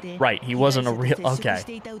officer. Right, he wasn't a real...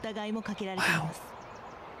 Okay. Wow.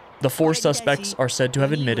 The four suspects are said to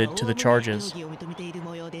have admitted to the charges.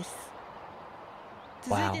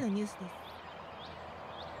 Wow.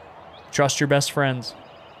 Trust your best friends.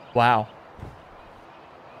 Wow.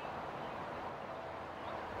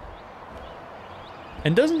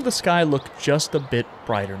 And doesn't the sky look just a bit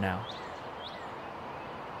brighter now?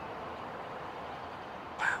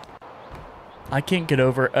 Wow. I can't get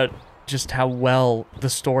over just how well the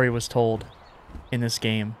story was told in this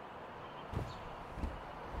game.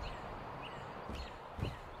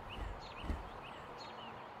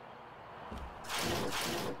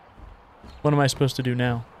 What am I supposed to do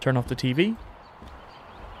now? Turn off the TV?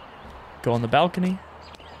 Go on the balcony?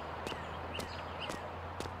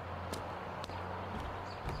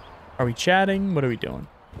 Are we chatting? What are we doing?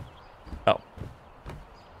 Oh.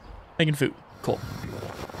 Making food. Cool.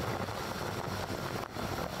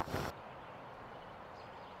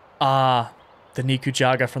 Ah, the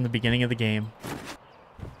Nikujaga from the beginning of the game.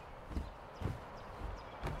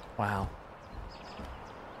 Wow.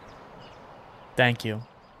 Thank you.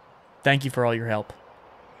 Thank you for all your help.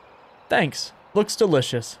 Thanks. Looks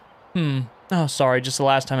delicious. Oh, sorry, just the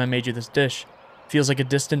last time I made you this dish. Feels like a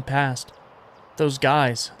distant past. Those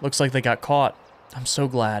guys, looks like they got caught. I'm so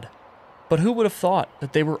glad. But who would have thought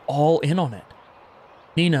that they were all in on it?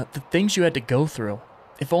 Nina, the things you had to go through.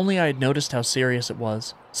 If only I had noticed how serious it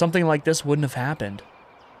was, something like this wouldn't have happened.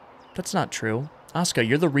 That's not true. Asuka,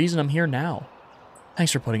 you're the reason I'm here now.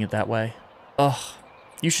 Thanks for putting it that way. Ugh,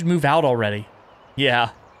 you should move out already.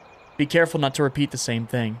 Yeah. Be careful not to repeat the same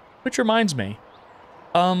thing. Which reminds me.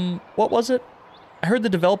 What was it? I heard the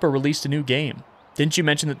developer released a new game. Didn't you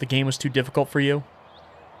mention that the game was too difficult for you?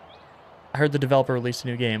 I heard the developer released a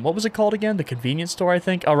new game. What was it called again? The Convenience Store, I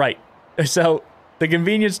think? Oh, right. So, the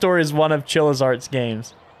Convenience Store is one of Chilla's Art's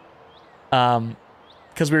games.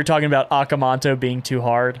 Because we were talking about Akamanto being too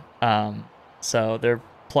hard. So, they're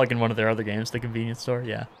plugging one of their other games, the Convenience Store,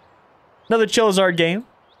 yeah. Another Chilla's Art game.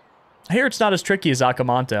 I hear it's not as tricky as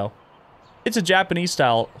Akamanto. It's a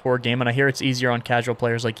Japanese-style horror game, and I hear it's easier on casual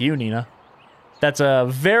players like you, Nina. That's a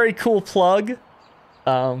very cool plug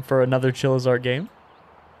for another Chilla's Art game.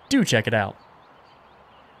 Do check it out.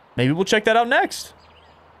 Maybe we'll check that out next.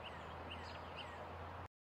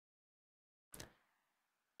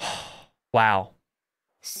 Wow.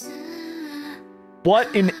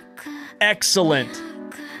 What an excellent,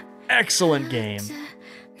 excellent game.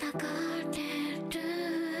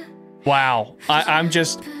 Wow. I'm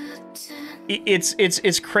just...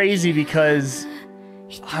 It's crazy because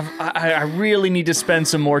I really need to spend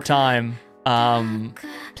some more time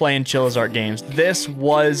playing Chilla's Art games. This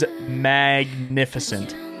was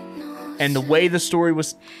magnificent. And the way the story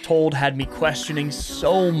was told had me questioning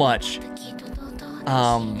so much.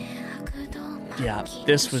 Yeah,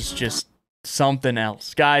 this was just something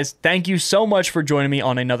else. Guys, thank you so much for joining me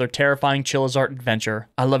on another terrifying Chilla's Art adventure.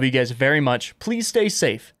 I love you guys very much. Please stay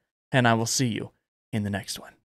safe, and I will see you in the next one.